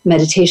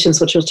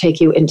meditations, which will take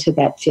you into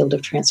that field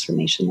of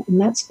transformation. And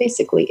that's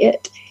basically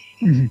it.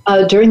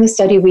 Mm-hmm. During the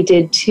study, we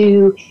did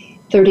 2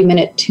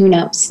 30-minute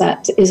tune-ups.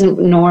 That isn't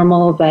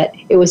normal, but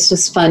it was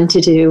just fun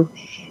to do.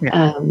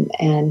 Yeah.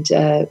 And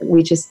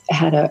we just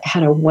had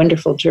a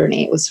wonderful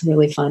journey. It was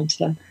really fun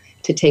to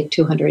take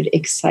 200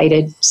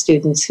 excited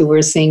students who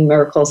were seeing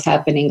miracles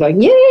happening,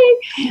 going, yay!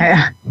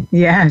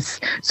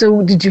 Yes.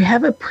 So did you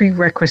have a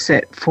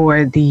prerequisite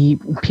for the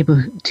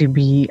people to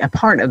be a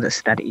part of the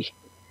study?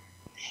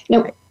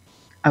 Nope.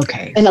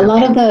 Okay. And a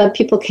lot of the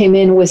people came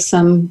in with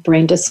some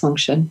brain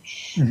dysfunction.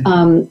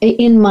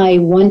 In my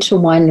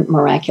one-to-one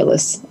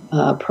miraculous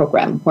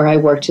program, where I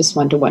work just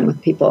one-to-one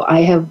with people,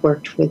 I have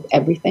worked with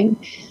everything,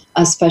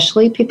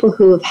 especially people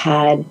who have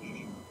had,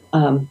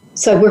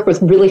 so I work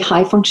with really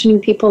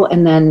high-functioning people,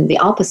 and then the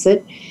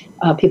opposite,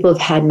 people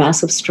have had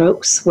massive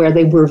strokes where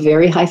they were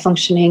very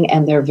high-functioning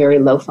and they're very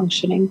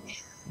low-functioning.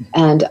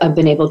 And I've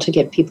been able to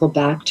get people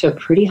back to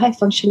pretty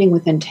high-functioning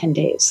within 10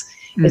 days.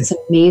 It's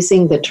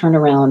amazing the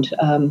turnaround.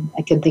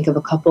 I can think of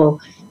a couple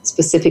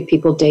specific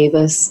people.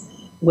 Davis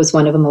was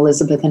one of them,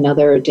 Elizabeth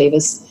another.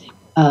 Davis,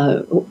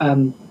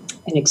 an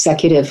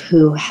executive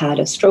who had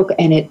a stroke,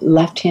 and it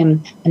left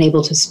him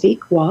unable to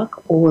speak,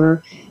 walk,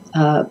 or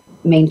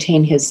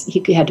maintain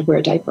he had to wear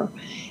a diaper.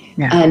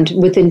 Yeah. And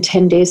within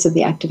 10 days of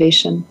the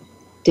activation,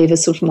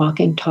 Davis was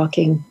walking,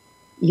 talking,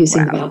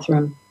 using the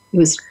bathroom. It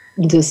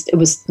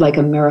was like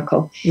a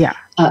miracle. Yeah.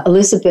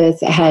 Elizabeth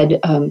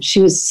she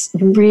was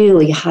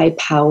really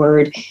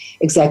high-powered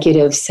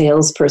executive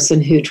salesperson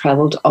who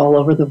traveled all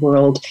over the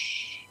world.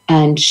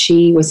 And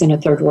she was in a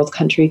third world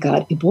country,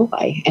 got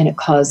Ebola, and it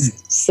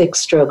caused 6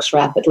 strokes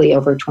rapidly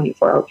over a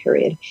 24-hour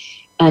period.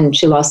 And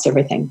she lost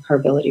everything, her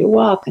ability to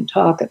walk and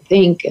talk and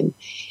think.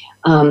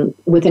 And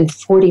within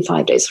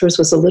 45 days, hers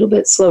was a little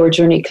bit slower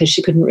journey because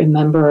she couldn't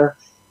remember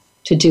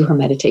to do her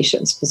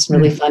meditations. It was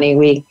really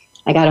funny.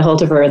 I got a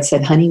hold of her and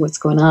said, honey, what's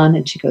going on?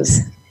 And she goes,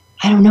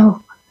 I don't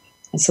know.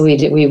 And so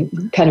we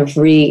kind of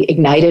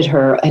reignited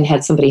her and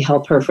had somebody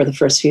help her for the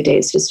first few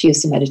days, just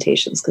use the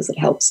meditations because it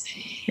helps.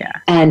 Yeah.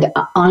 And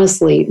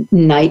honestly,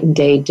 night and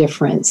day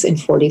difference in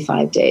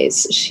 45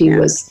 days. She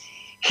was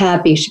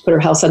happy. She put her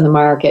house on the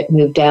market,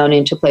 moved down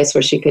into a place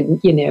where she could,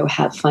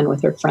 have fun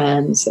with her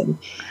friends. And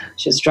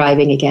she was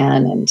driving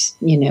again. And,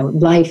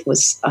 life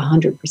was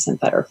 100%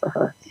 better for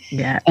her.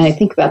 Yeah. And I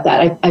think about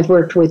that. I've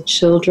worked with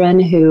children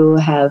who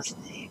have,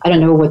 I don't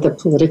know what the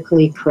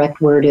politically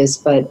correct word is,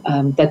 but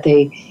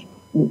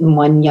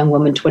one young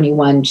woman,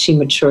 21, she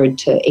matured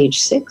to age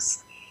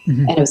 6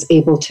 and I was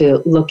able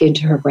to look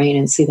into her brain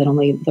and see that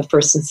only the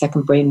first and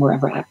second brain were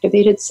ever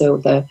activated. So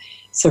the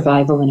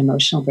survival and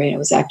emotional brain, I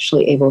was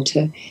actually able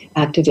to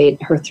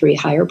activate her 3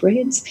 higher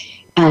brains.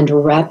 And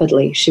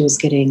rapidly, she was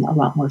getting a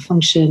lot more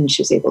function.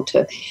 She was able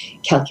to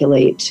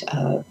calculate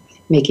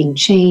making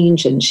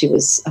change, and she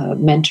was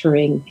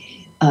mentoring.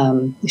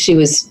 She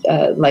was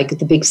like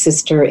the big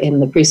sister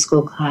in the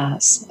preschool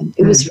class. And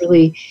it was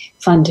really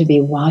fun to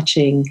be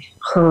watching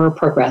her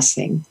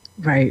progressing.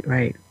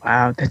 Right.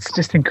 Wow, that's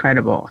just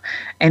incredible.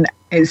 And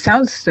it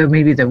sounds so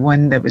maybe the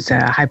one that was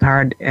a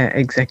high-powered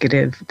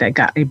executive that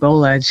got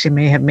Ebola, she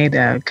may have made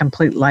a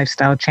complete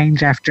lifestyle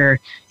change after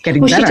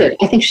getting better. She did.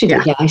 I think she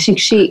did. Yeah, I think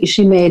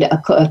she made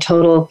a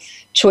total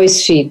choice.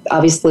 She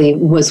obviously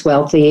was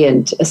wealthy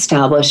and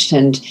established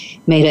and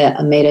made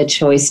a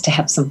choice to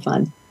have some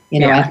fun.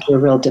 After a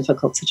real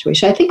difficult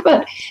situation. I think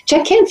about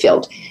Jack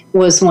Canfield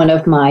was one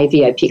of my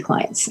VIP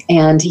clients,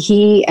 and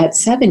he at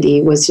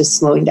 70 was just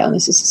slowing down.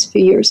 This was a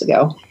few years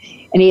ago,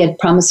 and he had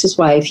promised his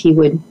wife he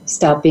would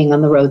stop being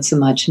on the road so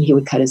much and he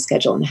would cut his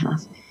schedule in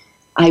half.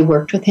 I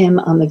worked with him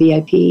on the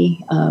VIP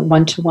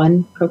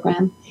one-to-one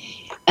program,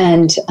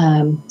 and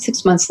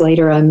 6 months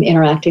later I'm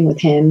interacting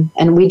with him,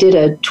 and we did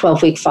a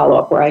 12-week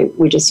follow-up where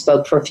we just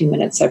spoke for a few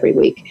minutes every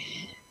week.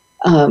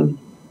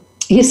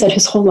 He said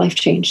his whole life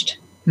changed.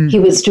 He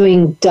was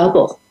doing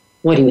double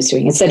what he was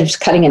doing. Instead of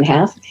cutting in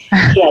half,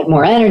 he had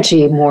more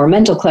energy, more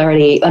mental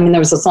clarity. I mean, there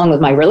was a song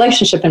with my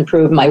relationship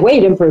improved, my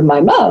weight improved,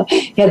 my mom.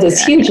 He had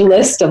this huge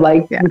list of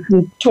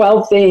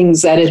 12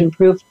 things that had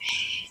improved,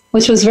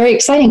 which was very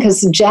exciting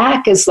because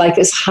Jack is like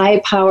this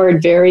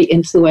high-powered, very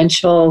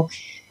influential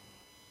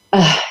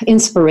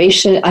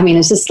inspiration. I mean,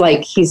 it's just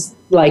like he's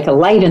like a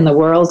light in the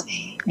world.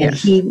 And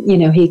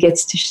he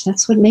gets to,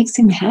 that's what makes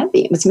him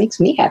happy. It makes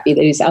me happy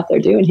that he's out there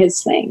doing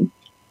his thing.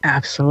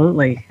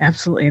 Absolutely.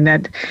 And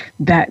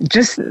that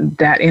just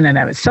that in and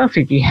of itself,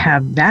 if you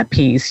have that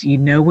piece,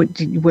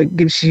 what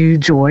gives you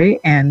joy,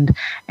 and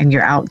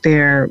you're out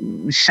there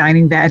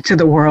shining that to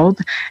the world.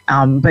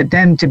 But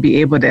then to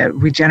be able to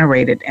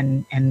regenerate it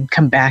and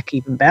come back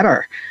even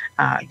better,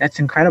 that's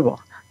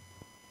incredible.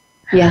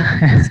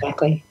 Yeah,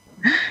 exactly.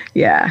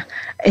 Yeah,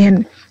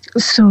 and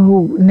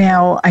so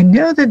now I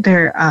know that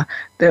there are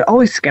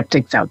always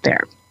skeptics out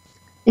there.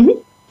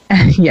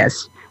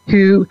 Yes,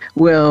 who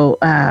will.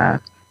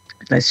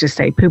 Let's just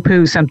say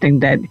poo-poo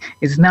something that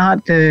is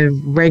not the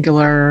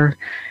regular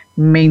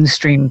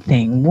mainstream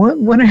thing.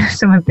 What are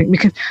some of the things?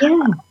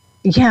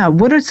 Because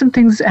what are some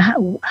things?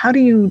 How do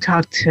you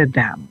talk to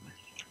them?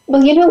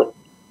 Well,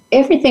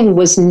 everything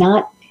was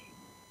not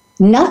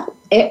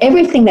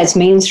everything that's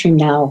mainstream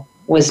now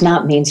was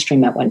not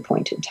mainstream at one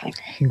point in time.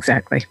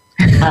 Exactly.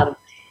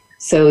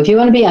 So if you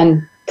want to be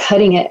on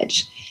cutting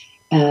edge,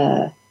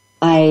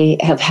 I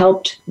have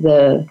helped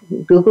the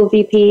Google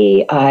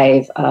VP.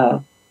 I've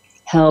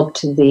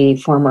helped the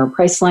former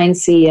Priceline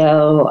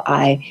CEO.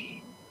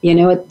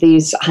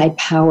 These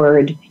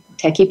high-powered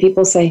techie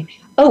people say,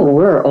 oh,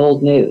 we're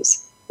old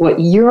news. What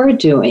you're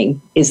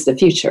doing is the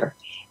future.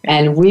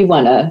 And we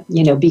want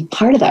to, be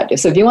part of that.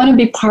 So if you want to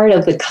be part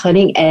of the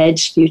cutting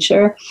edge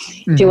future,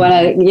 if you want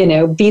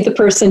to, be the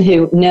person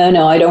who,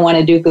 no, I don't want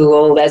to do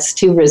Google. That's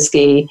too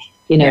risky,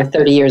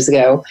 30 years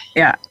ago.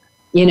 Yeah.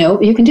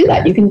 You can do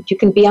that. You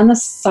can be on the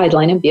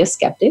sideline and be a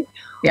skeptic.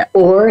 Yeah.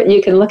 Or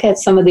you can look at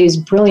some of these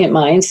brilliant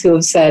minds who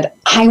have said,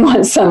 I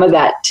want some of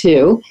that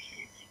too.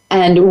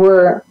 And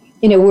we're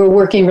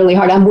working really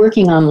hard. I'm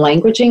working on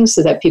languaging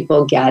so that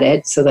people get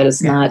it, so that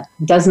it's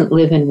doesn't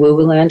live in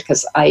woo-woo land.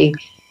 Because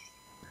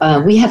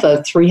we have a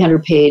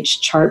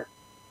 300-page chart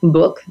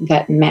book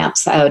that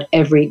maps out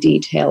every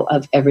detail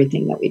of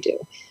everything that we do.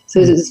 So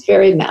it's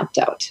very mapped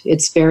out.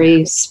 It's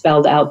very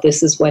spelled out.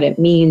 This is what it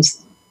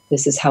means.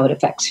 This is how it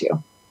affects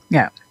you.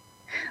 Yeah.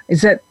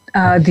 Is that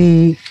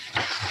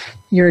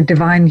your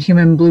Divine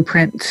Human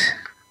Blueprint?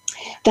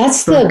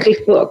 That's book? the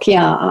big book.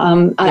 Yeah.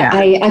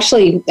 I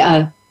actually,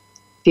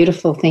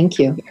 beautiful. Thank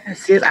you.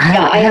 Yes,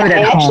 I have it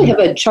at home. Actually have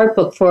a chart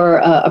book for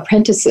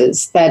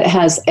apprentices that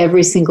has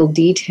every single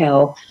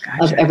detail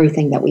of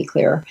everything that we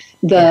clear.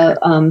 The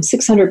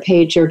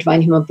 600-page Your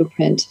Divine Human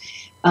Blueprint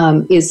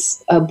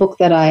is a book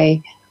that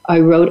I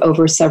wrote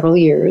over several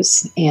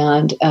years,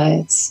 and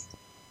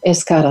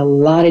it's got a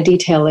lot of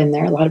detail in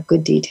there, a lot of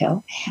good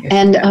detail. Yes,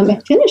 and I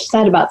finished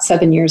that about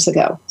 7 years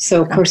ago.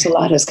 So, of course, a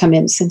lot has come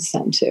in since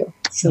then, too.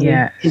 So we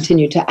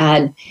continue to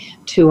add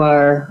to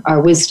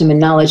our wisdom and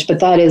knowledge. But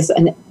that is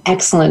an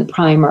excellent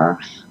primer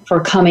for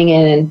coming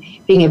in and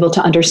being able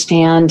to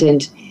understand.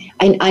 And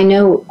I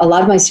know a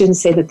lot of my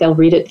students say that they'll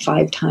read it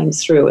 5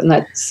 times through. And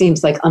that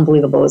seems like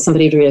unbelievable. As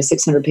somebody to read a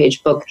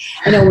 600-page book.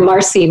 I know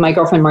Marcy, my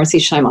girlfriend Marcy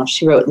Shimoff,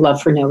 she wrote Love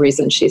for No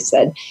Reason. She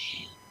said,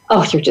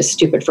 oh, you're just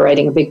stupid for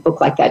writing a big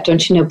book like that.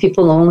 Don't you know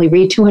people only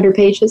read 200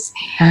 pages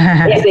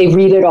if they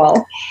read it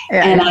all?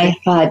 Yeah. And I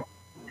thought,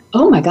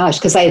 oh my gosh,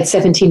 because I had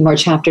 17 more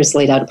chapters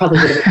laid out. It probably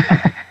would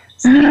have.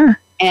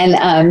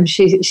 And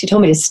she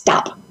told me to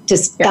stop.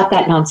 Just stop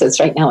that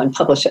nonsense right now and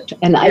publish it.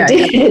 And I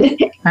did.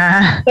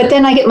 But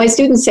then I get my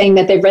students saying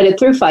that they've read it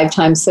through 5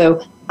 times.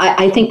 So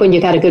I think when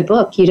you got a good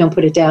book, you don't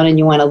put it down and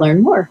you want to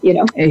learn more,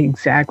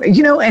 Exactly.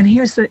 And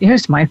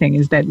here's my thing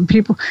is that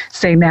people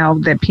say now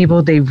that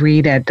they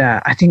read at,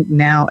 I think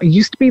now, it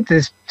used to be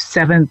the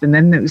 7th and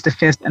then it was the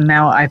 5th. And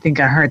now I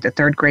think I heard the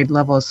 3rd grade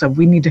level. So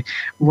we need to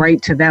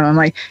write to them. I'm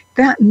like,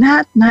 that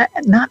not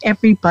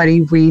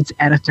everybody reads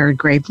at a 3rd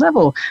grade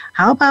level.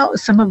 How about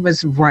some of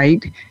us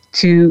write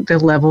to the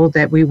level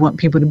that we want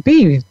people to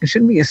be?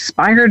 Shouldn't we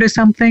aspire to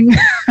something?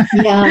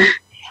 Yeah.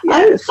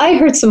 Yes. I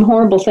heard some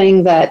horrible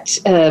thing that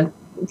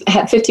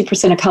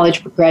 50% of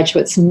college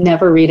graduates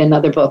never read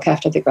another book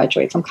after they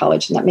graduate from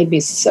college. And that made me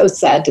so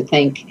sad to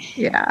think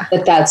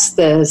that that's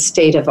the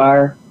state of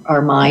our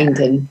mind,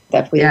 and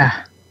that we,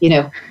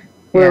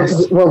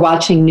 we're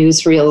watching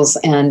newsreels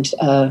and,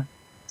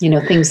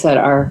 things that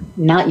are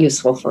not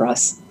useful for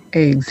us.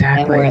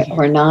 Exactly. And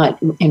we're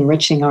not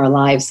enriching our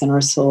lives and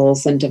our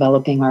souls and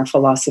developing our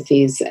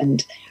philosophies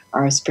and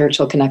our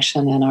spiritual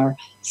connection and our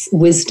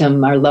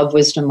wisdom, our love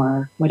wisdom,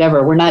 or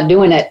whatever. We're not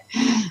doing it.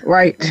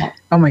 Right.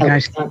 Oh my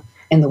gosh.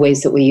 In the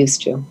ways that we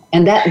used to.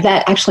 And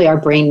that actually our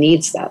brain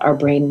needs that. Our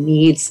brain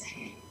needs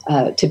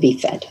to be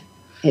fed.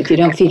 If you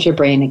don't feed your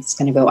brain, it's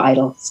going to go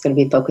idle. It's going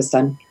to be focused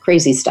on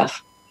crazy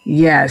stuff.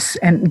 Yes.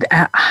 And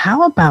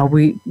how about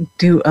we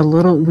delve a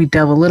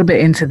little bit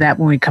into that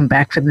when we come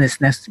back from this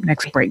next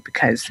break,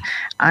 because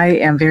I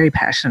am very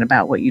passionate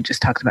about what you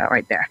just talked about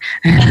right there.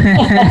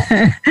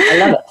 I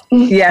love it.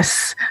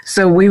 Yes.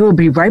 So we will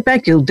be right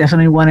back. You'll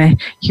definitely want to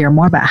hear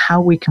more about how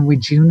we can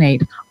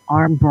rejuvenate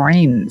our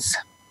brains.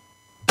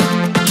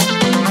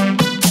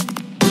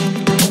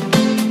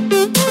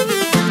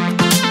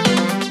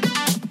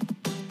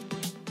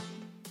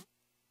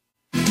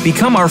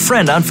 Become our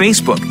friend on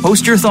Facebook.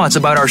 Post your thoughts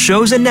about our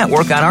shows and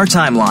network on our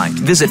timeline.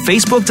 Visit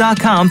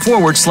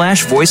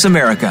facebook.com/Voice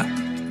America.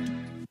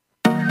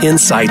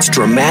 Insight's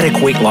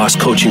dramatic weight loss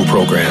coaching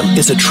program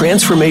is a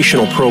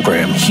transformational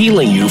program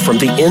healing you from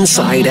the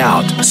inside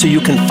out so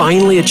you can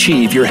finally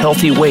achieve your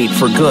healthy weight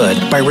for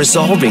good by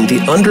resolving the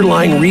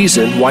underlying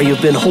reason why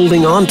you've been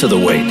holding on to the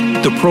weight.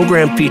 The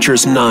program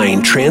features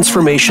 9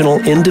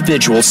 transformational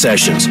individual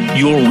sessions.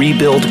 You'll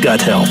rebuild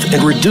gut health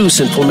and reduce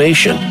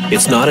inflammation.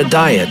 It's not a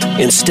diet.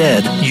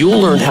 Instead, you'll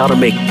learn how to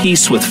make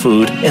peace with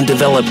food and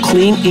develop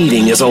clean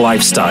eating as a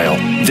lifestyle.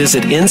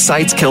 Visit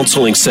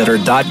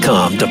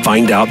InsightsCounselingCenter.com to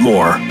find out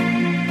more.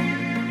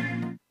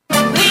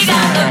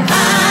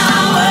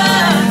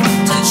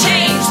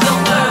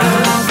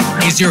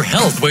 Is your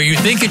health where you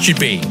think it should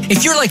be?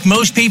 If you're like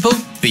most people,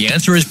 the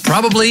answer is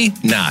probably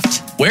not.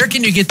 Where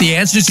can you get the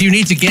answers you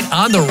need to get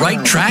on the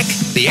right track?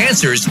 The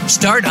answers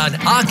start on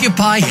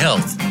Occupy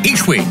Health.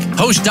 Each week,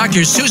 host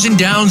Dr. Susan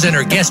Downs and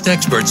her guest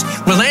experts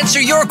will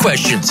answer your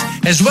questions,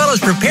 as well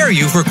as prepare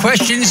you for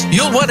questions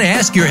you'll want to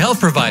ask your health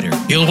provider.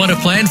 You'll want to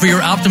plan for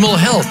your optimal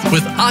health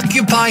with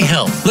Occupy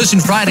Health. Listen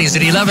Fridays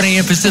at 11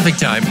 a.m. Pacific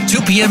Time,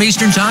 2 p.m.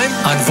 Eastern Time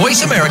on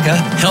Voice America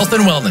Health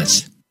and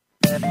Wellness.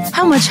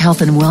 How much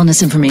health and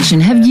wellness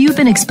information have you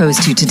been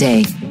exposed to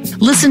today?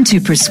 Listen to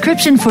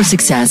Prescription for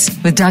Success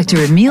with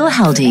Dr. Emil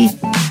Haldi.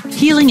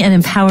 Healing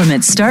and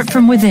empowerment start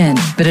from within,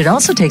 but it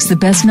also takes the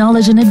best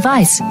knowledge and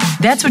advice.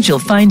 That's what you'll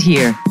find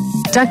here.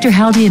 Dr.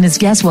 Haldy and his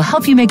guests will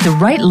help you make the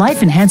right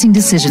life-enhancing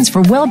decisions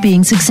for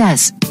well-being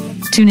success.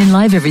 Tune in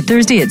live every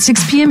Thursday at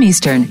 6 p.m.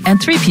 Eastern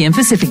and 3 p.m.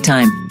 Pacific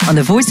Time on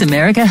the Voice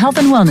America Health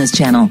and Wellness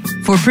Channel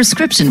for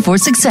Prescription for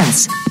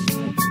Success.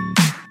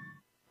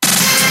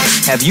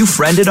 Have you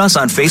friended us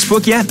on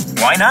Facebook yet?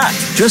 Why not?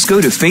 Just go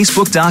to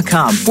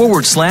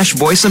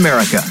facebook.com/Voice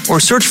America or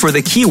search for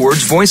the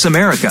keywords Voice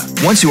America.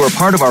 Once you are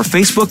part of our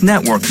Facebook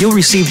network, you'll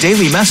receive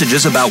daily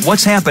messages about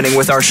what's happening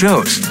with our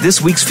shows, this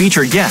week's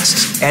featured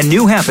guests, and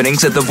new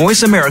happenings at the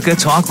Voice America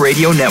Talk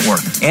Radio Network.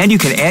 And you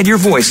can add your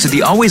voice to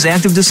the always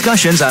active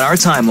discussions on our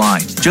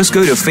timeline. Just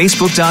go to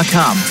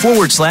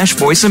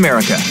facebook.com/Voice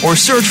America or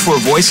search for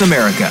Voice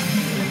America.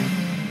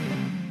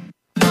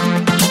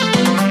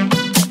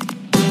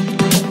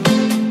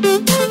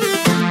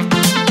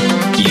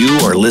 You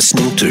are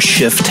listening to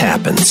Shift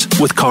Happens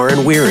with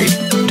Karin Weary.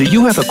 Do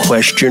you have a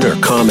question or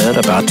comment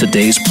about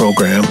today's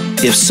program?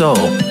 If so,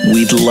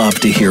 we'd love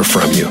to hear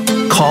from you.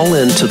 Call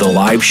in to the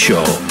live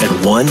show at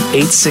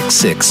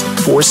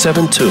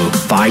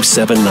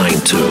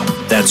 1-866-472-5792.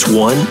 That's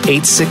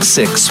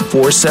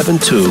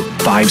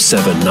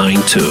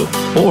 1-866-472-5792.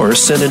 Or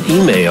send an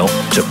email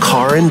to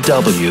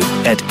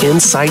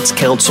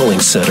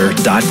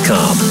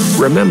KarinW@InsightsCounselingCenter.com.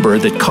 Remember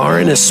that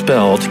Karin is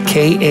spelled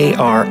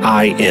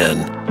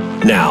Karin.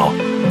 Now,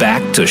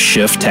 back to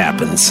Shift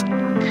Happens.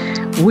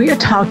 We are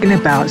talking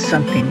about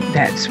something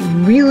that's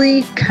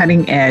really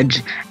cutting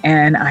edge,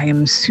 and I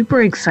am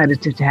super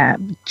excited to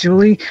have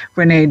Julie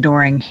Renee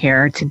Doring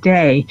here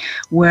today,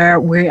 where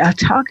we are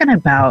talking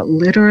about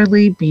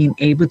literally being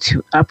able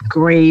to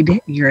upgrade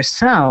your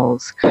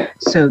cells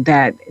so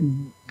that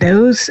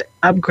those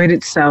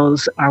upgraded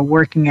cells are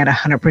working at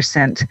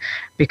 100%,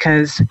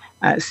 because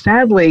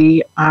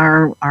sadly,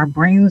 our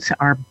brains,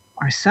 our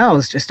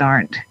cells just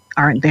aren't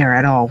there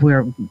at all.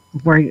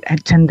 We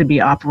tend to be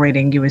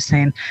operating, you were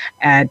saying,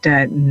 at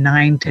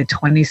 9 to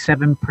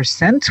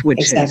 27%,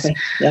 which is,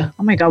 oh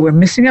my God, we're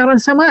missing out on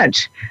so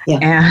much.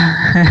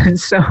 Yeah. And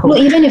so, well,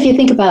 even if you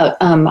think about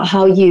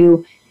how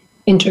you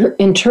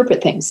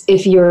interpret things,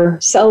 if your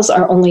cells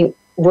are only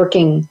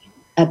working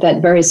at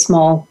that very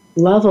small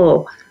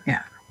level,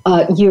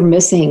 you're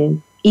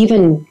missing,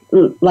 even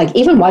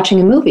watching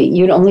a movie,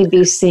 you'd only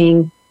be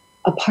seeing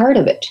a part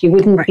of it. You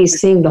wouldn't be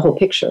seeing the whole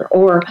picture.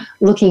 Or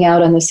looking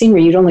out on the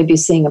scenery, you'd only be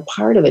seeing a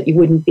part of it. You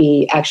wouldn't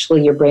be,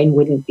 actually, your brain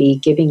wouldn't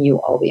be giving you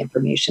all the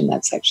information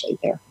that's actually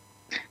there.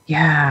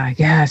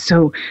 Yeah.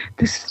 So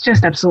this is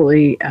just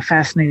absolutely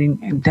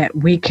fascinating that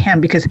we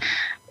can, because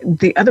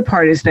the other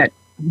part is that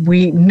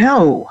we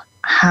know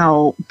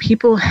how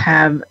people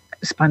have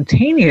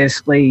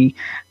spontaneously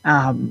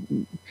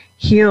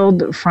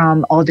healed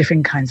from all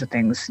different kinds of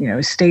things,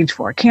 stage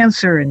 4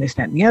 cancer and this,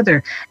 that, and the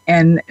other.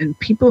 And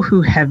people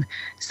who have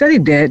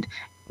studied it,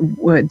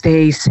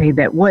 they say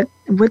that what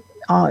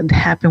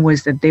happened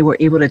was that they were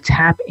able to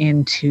tap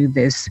into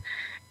this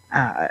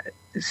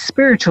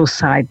spiritual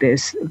side,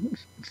 this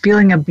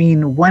feeling of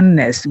being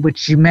oneness,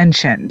 which you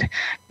mentioned.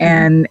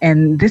 And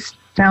this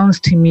sounds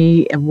to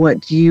me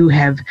what you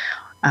have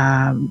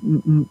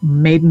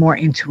made more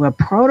into a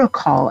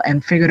protocol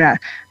and figured out,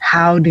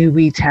 how do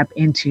we tap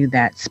into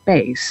that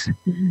space?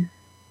 Mm-hmm.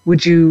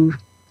 Would you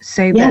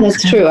say that? Yeah,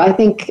 that's true. I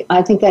think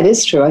that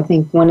is true. I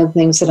think one of the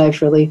things that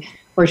I've really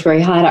worked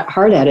very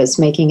hard at is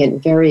making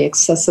it very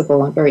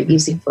accessible and very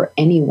easy for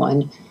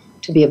anyone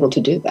to be able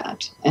to do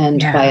that. And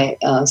by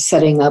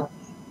setting up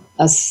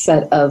a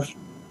set of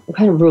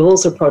kind of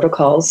rules or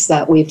protocols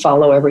that we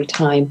follow every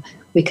time,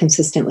 we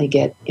consistently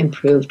get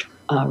improved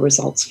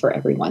results for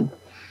everyone.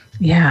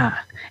 Yeah.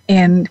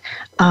 And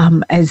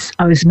as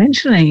I was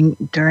mentioning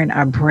during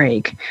our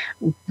break,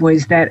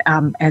 was that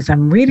as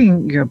I'm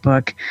reading your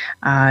book,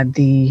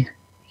 the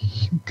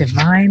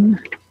Divine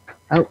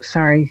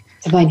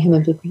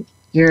Human Blueprint.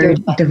 Your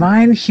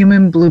Divine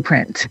Human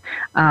Blueprint,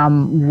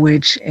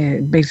 which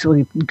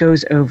basically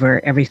goes over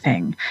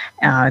everything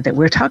that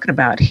we're talking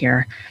about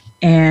here,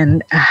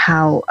 and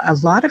how a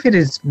lot of it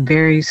is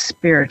very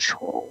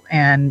spiritual.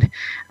 And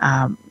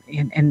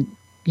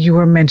you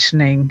were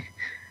mentioning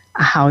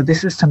how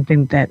this is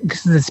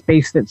a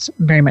space that's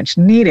very much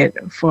needed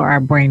for our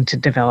brain to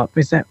develop.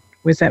 Was that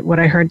what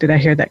I heard? Did I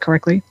hear that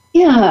correctly?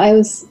 Yeah, I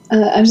was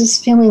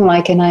just feeling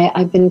like, and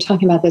I've been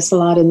talking about this a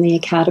lot in the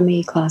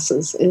academy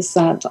classes, is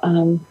that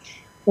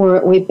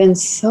we've been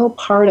so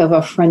part of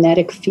a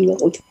frenetic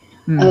field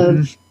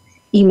of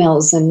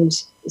emails and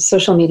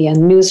social media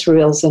and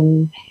newsreels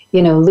and,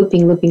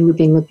 looping,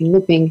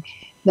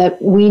 that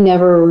we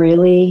never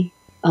really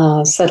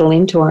settle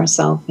into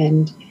ourselves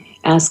and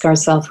ask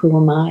ourselves, who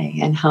am I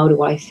and how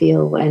do I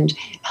feel, and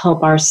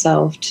help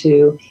ourselves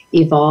to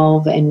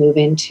evolve and move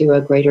into a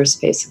greater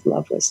space of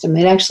love wisdom.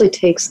 It actually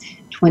takes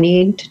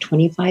 20 to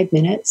 25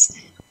 minutes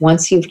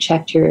once you've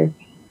checked your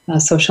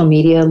social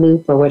media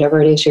loop or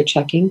whatever it is you're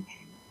checking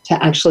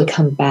to actually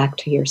come back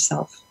to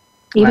yourself.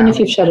 Even if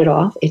you've shut it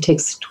off, it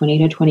takes 20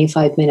 to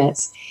 25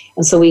 minutes.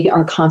 And so we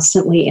are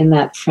constantly in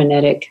that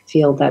frenetic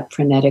field, that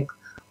frenetic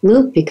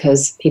loop,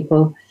 because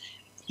people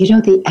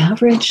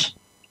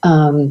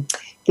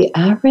the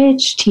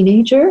average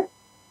teenager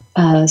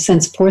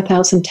sends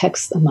 4,000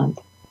 texts a month.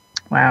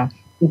 Wow.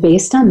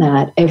 Based on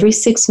that, every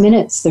 6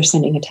 minutes they're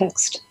sending a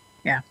text.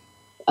 Yeah.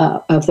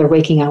 Of their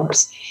waking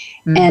hours.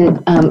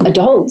 And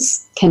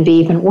adults can be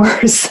even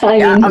worse.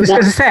 I was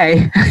going to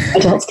say.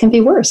 Adults can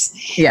be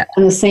worse. Yeah.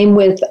 And the same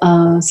with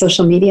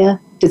social media.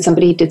 Did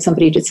somebody?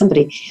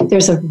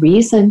 There's a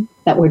reason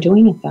that we're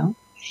doing it, though,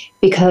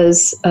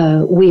 because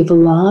we've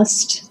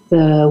lost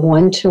the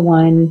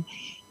one-to-one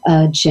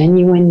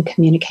genuine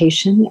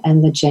communication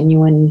and the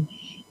genuine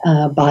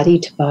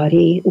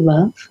body-to-body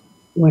love.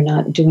 We're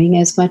not doing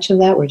as much of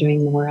that. We're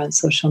doing more on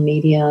social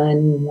media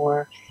and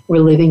we're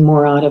living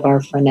more out of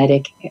our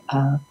frenetic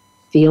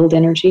field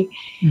energy.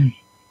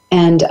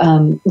 And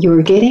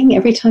you're getting,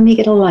 every time you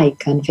get a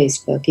like on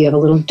Facebook, you have a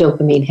little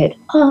dopamine hit.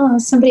 Oh,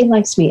 somebody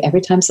likes me. Every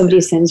time somebody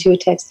sends you a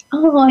text,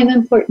 oh, I'm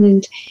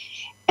important.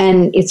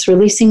 And it's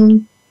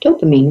releasing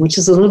dopamine, which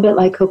is a little bit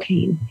like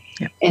cocaine.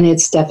 Yep. And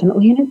it's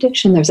definitely an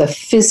addiction. There's a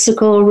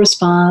physical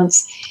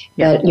response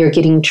that you're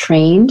getting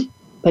trained,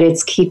 but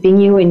it's keeping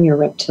you in your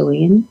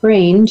reptilian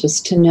brain,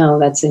 just to know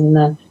that's in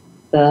the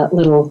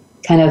little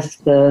kind of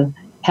the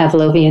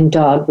Pavlovian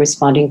dog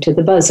responding to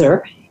the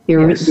buzzer.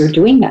 You're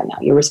doing that now.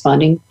 You're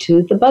responding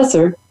to the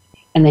buzzer,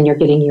 and then you're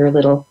getting your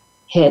little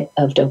hit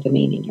of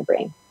dopamine in your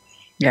brain.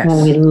 Yes.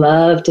 Well, we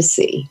love to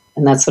see,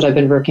 and that's what I've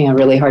been working on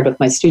really hard with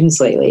my students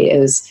lately,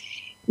 is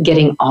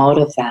getting out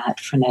of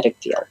that frenetic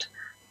field.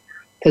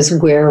 Because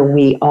where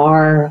we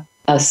are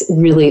us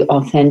really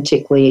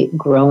authentically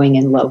growing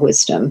in love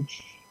wisdom,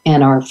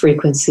 and our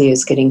frequency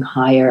is getting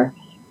higher,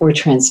 we're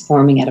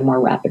transforming at a more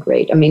rapid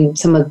rate. I mean,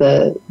 some of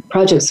the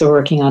projects we're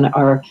working on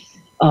are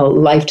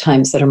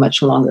lifetimes that are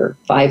much longer.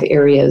 5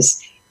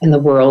 areas in the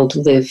world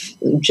live.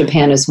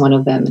 Japan is one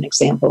of them, an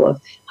example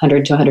of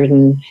 100 to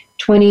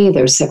 120.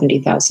 There's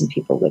 70,000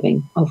 people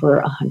living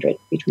over 100,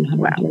 between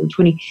 100 and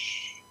 120.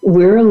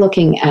 We're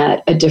looking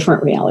at a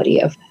different reality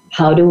of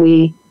how do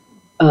we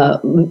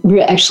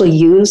actually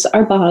use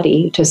our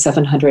body to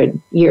 700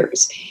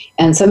 years.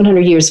 And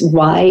 700 years,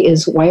 why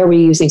are we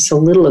using so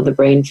little of the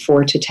brain,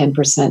 4 to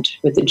 10%,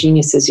 with the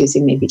geniuses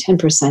using maybe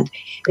 10%,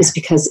 is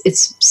because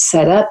it's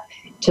set up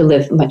to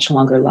live much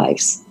longer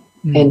lives.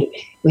 And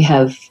we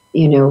have,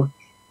 on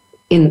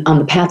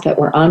the path that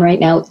we're on right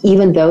now,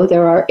 even though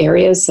there are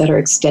areas that are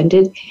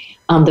extended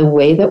on the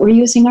way that we're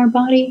using our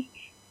body,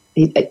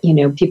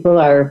 people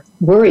are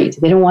worried.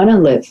 They don't want to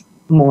live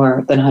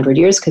more than 100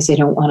 years because they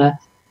don't want to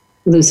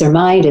lose their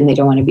mind and they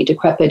don't want to be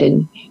decrepit.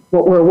 And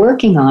what we're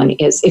working on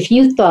is, if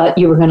you thought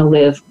you were going to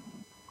live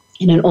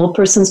in an old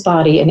person's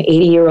body, an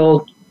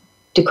 80-year-old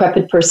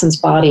decrepit person's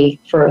body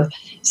for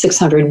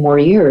 600 more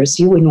years,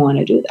 you wouldn't want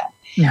to do that.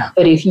 Yeah.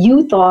 But if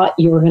you thought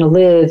you were going to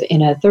live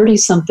in a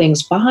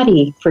 30-something's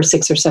body for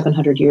 600 or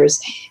 700 years,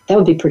 that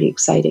would be pretty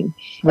exciting.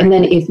 Right. And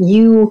then if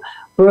you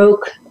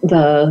broke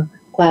the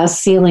glass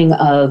ceiling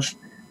of,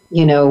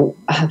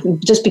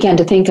 just began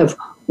to think of,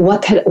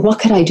 what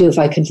could I do if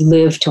I could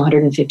live to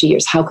 150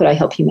 years? How could I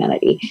help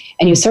humanity?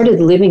 And you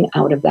started living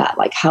out of that.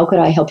 Like, how could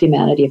I help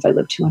humanity if I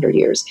live 200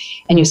 years?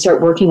 And you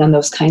start working on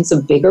those kinds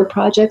of bigger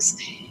projects,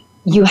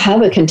 you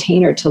have a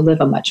container to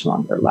live a much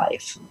longer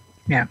life.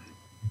 Yeah.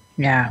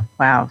 Yeah.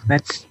 Wow.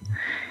 That's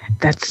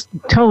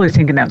totally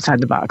thinking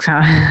outside the box,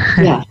 huh?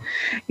 Yeah.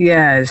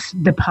 Yes.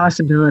 The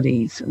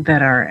possibilities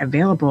that are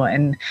available.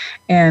 And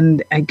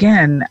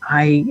again,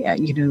 I,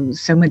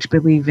 so much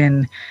believe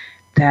in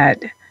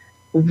that.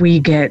 We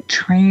get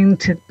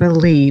trained to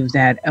believe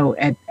that,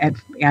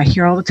 I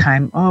hear all the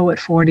time, at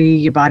 40,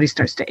 your body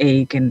starts to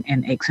ache and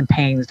aches and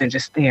pains, they're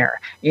just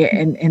there.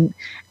 And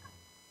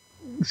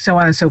so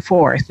on and so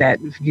forth, that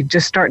you're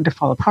just starting to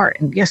fall apart.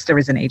 And yes, there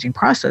is an aging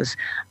process,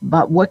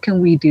 but what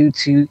can we do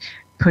to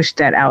push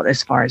that out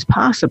as far as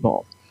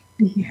possible?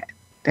 Yeah,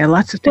 there are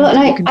lots of things. Well,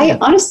 and I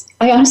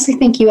honestly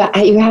think you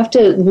have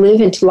to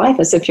live into life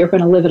as if you're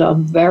going to live it a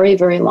very,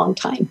 very long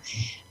time.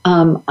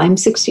 I'm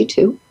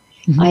 62.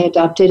 Mm-hmm. I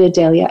adopted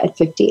Adelia at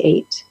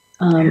 58.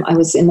 I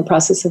was in the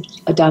process of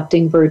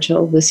adopting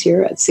Virgil this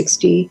year at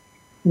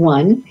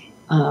 61.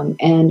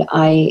 And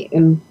I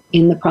am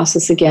in the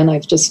process again.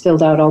 I've just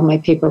filled out all my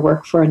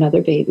paperwork for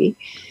another baby.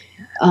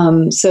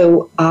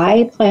 So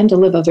I plan to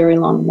live a very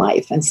long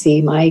life and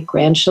see my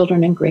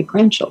grandchildren and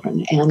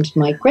great-grandchildren. And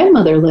my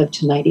grandmother lived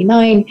to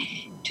 99,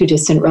 2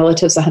 distant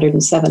relatives,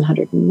 107,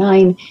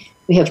 109.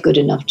 We have good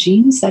enough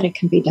genes that it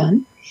can be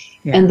done.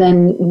 Yeah. And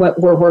then what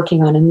we're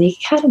working on in the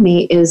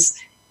academy is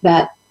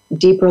that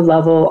deeper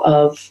level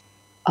of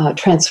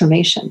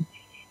transformation.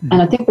 Mm-hmm.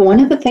 And I think one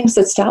of the things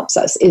that stops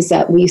us is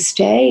that we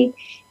stay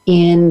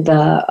in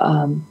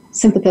the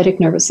sympathetic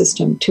nervous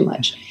system too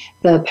much.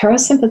 The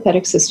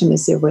parasympathetic system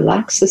is the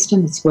relaxed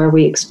system. It's where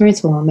we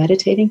experience when we're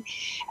meditating.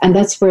 And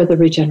that's where the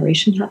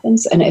regeneration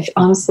happens. And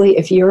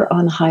if you're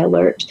on high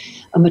alert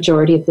a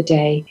majority of the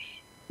day,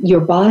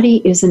 your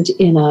body isn't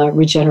in a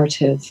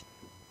regenerative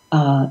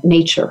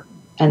nature.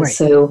 And right.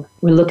 So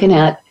we're looking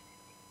at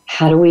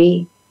how do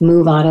we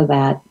move out of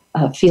that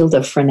field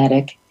of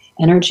frenetic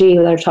energy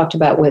that I talked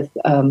about with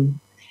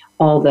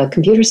all the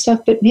computer stuff,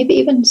 but maybe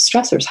even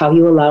stressors, how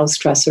you allow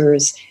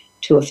stressors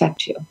to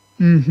affect you.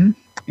 Mm-hmm.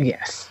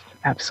 Yes,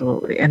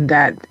 absolutely. And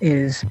that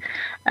is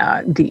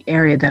the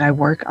area that I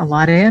work a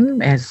lot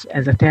in as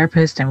a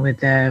therapist, and with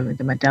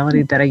the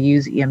modality that I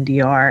use,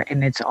 EMDR,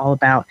 and it's all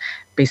about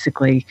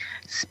basically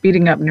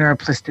speeding up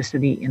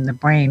neuroplasticity in the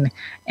brain.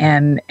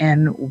 And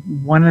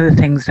one of the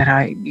things that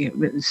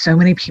so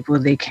many people,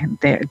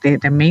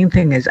 their main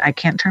thing is, I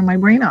can't turn my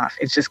brain off.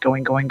 It's just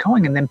going.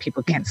 And then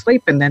people can't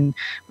sleep. And then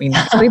when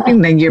you're not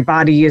sleeping, then your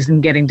body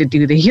isn't getting to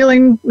do the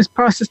healing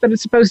process that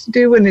it's supposed to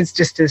do. And it's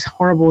just this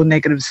horrible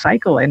negative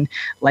cycle. And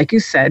like you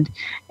said,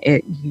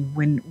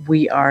 when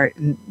we are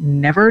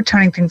never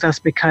turning things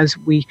off because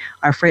we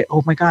are afraid,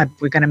 oh my God,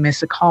 we're going to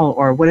miss a call.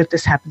 Or what if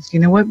this happens? You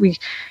know what? We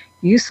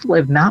used to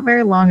live not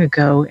very long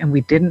ago, and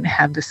we didn't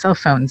have the cell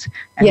phones.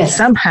 And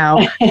somehow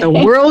the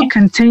world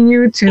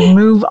continued to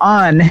move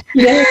on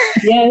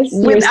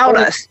without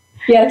us.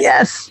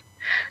 Yes.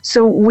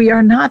 So we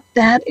are not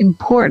that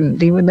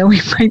important, even though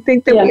we might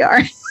think that we are.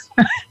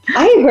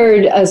 I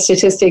heard a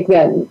statistic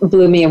that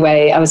blew me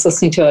away. I was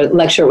listening to a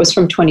lecture. It was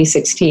from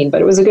 2016,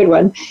 but it was a good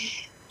one.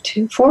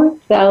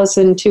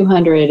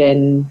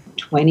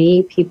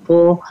 4,220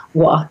 people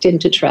walked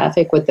into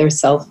traffic with their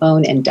cell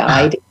phone and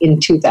died in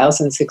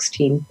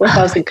 2016.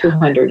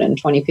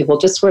 4,220 people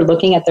just were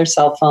looking at their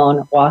cell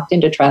phone, walked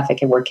into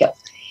traffic, and were killed.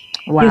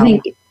 Wow. You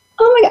think,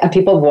 oh my God,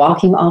 people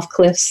walking off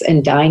cliffs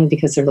and dying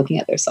because they're looking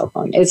at their cell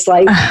phone. It's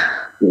like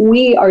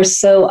we are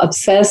so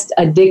obsessed,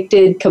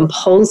 addicted,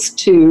 compulsed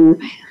to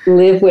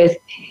live with.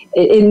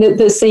 And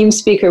the same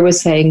speaker was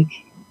saying,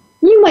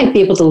 you might be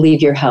able to leave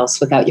your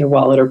house without your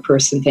wallet or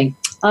purse and think,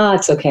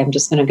 it's okay, I'm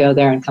just going to go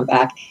there and come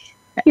back.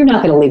 You're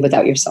not going to leave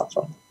without your cell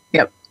phone.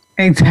 Yep,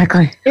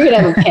 exactly. You're going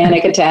to have a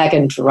panic attack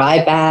and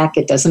drive back.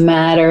 It doesn't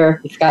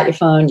matter. You've got your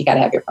phone. You got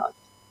to have your phone.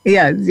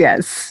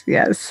 Yes.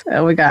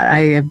 Oh my God, I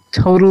am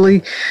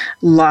totally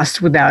lost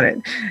without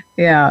it.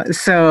 Yeah,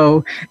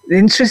 so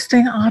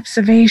interesting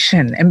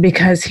observation. And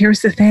because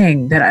here's the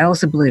thing that I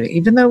also believe,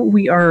 even though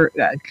we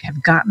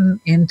have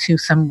gotten into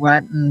some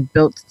rut and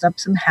built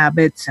up some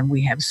habits, and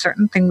we have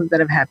certain things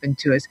that have happened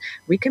to us,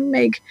 we can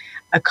make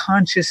a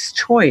conscious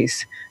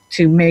choice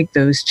to make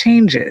those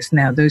changes.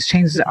 Now, those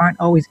changes aren't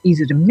always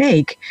easy to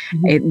make.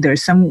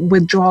 There's some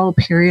withdrawal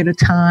period of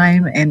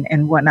time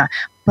and whatnot,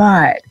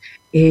 but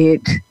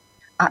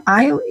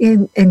I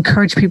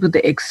encourage people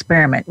to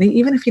experiment.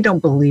 Even if you don't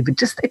believe it,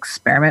 just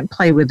experiment,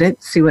 play with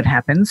it, see what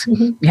happens.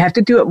 You have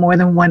to do it more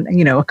than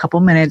a couple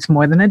minutes,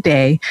 more than a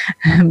day,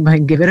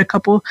 but give it a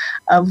couple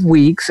of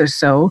weeks or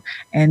so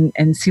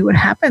and see what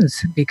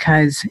happens,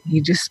 because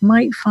you just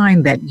might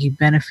find that you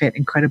benefit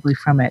incredibly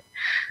from it.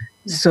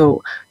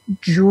 So,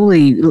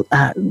 Julie,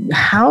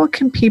 how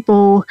can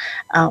people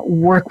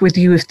work with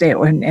you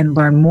and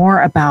learn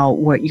more about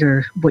what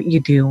you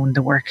do and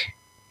the work,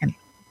 and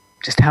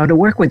just how to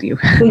work with you?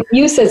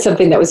 You said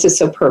something that was just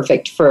so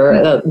perfect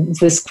for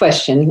this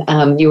question.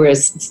 You were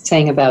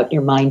saying about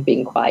your mind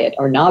being quiet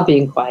or not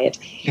being quiet.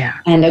 Yeah.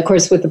 And of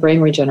course, with the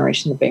brain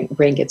regeneration, the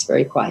brain gets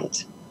very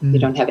quiet. You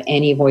don't have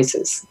any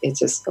voices. It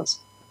just goes.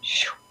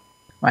 Shoo.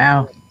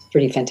 Wow. It's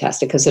pretty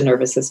fantastic because the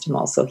nervous system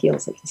also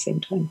heals at the same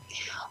time.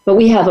 But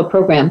we have a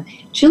program,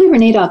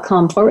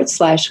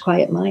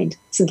 julierenee.com/quiet mind.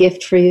 It's a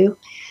gift for you.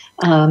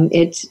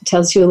 It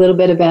tells you a little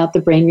bit about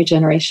the brain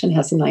regeneration,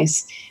 has a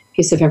nice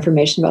piece of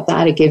information about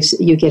that.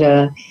 You get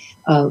a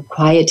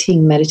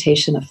quieting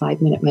meditation, a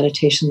 5-minute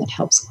meditation that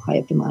helps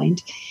quiet the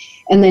mind.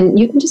 And then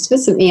you can just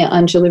visit me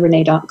on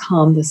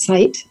julierenee.com, the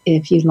site,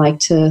 if you'd like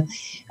to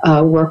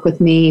work with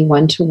me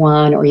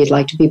one-to-one, or you'd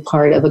like to be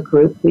part of a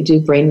group. We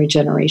do brain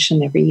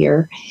regeneration every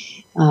year.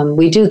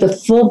 We do the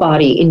full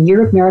body. In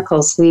Year of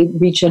Miracles, we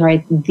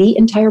regenerate the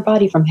entire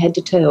body from head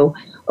to toe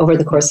over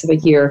the course of a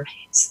year.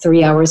 It's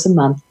 3 hours a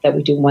month that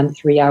we do, 1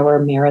 3-hour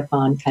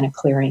marathon kind of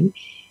clearing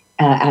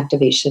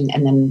activation.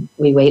 And then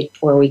we wait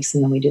 4 weeks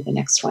and then we do the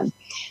next one.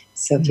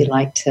 So if you'd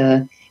like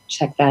to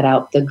check that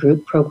out, the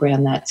group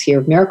program, that's Year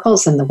of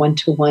Miracles, and the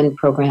one-to-one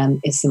program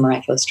is the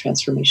Miraculous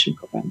Transformation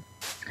Program.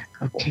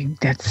 Okay,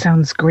 that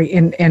sounds great.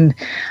 And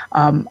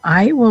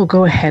I will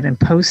go ahead and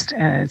post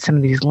some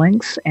of these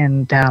links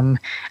and on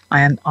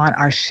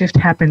our Shift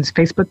Happens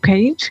Facebook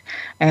page.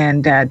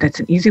 And that's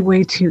an easy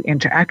way to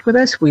interact with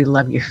us. We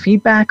love your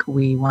feedback.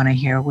 We want to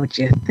hear what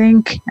you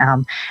think.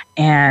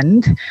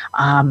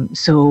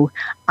 So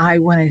I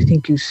want to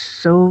thank you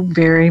so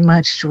very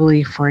much,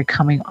 Julie, for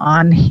coming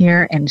on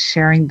here and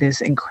sharing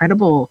this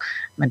incredible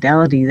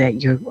modality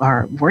that you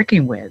are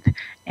working with,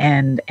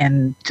 and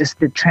just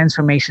the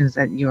transformations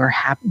that you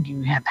have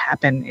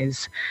happen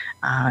is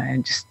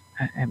just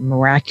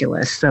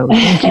miraculous. So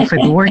thank you for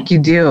the work you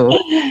do.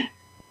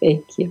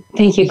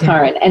 Thank you,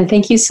 Karen, and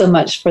thank you so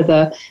much for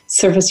the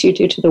service you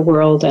do to the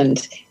world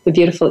and the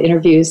beautiful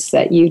interviews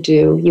that you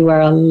do. You are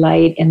a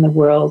light in the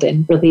world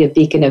and really a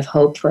beacon of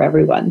hope for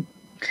everyone.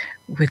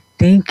 Well,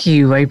 thank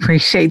you. I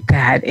appreciate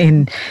that.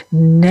 And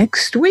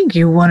next week,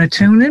 you want to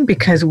tune in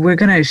because we're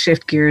going to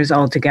shift gears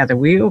altogether.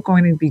 We are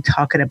going to be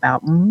talking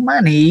about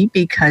money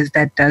because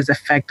that does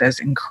affect us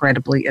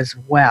incredibly as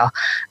well.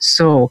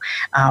 So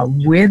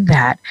with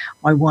that,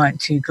 I want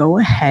to go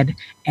ahead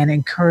and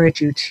encourage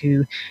you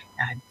to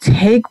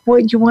take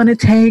what you want to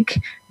take,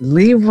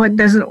 leave what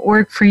doesn't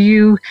work for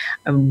you,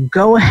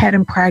 go ahead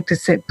and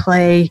practice it,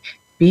 play,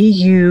 be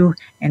you,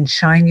 and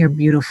shine your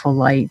beautiful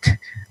light.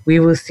 We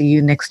will see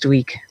you next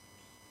week.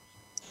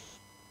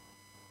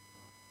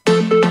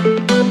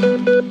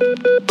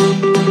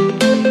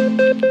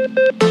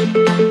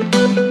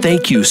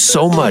 Thank you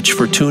so much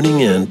for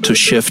tuning in to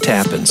Shift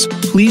Happens.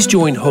 Please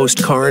join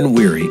host Karen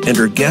Weary and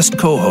her guest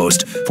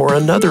co-host for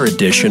another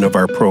edition of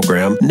our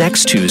program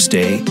next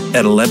Tuesday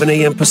at 11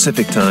 a.m.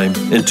 Pacific Time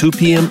and 2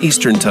 p.m.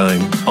 Eastern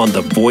Time on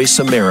the Voice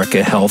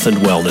America Health and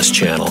Wellness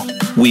Channel.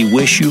 We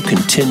wish you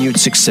continued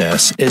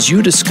success as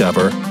you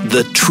discover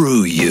the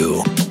true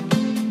you.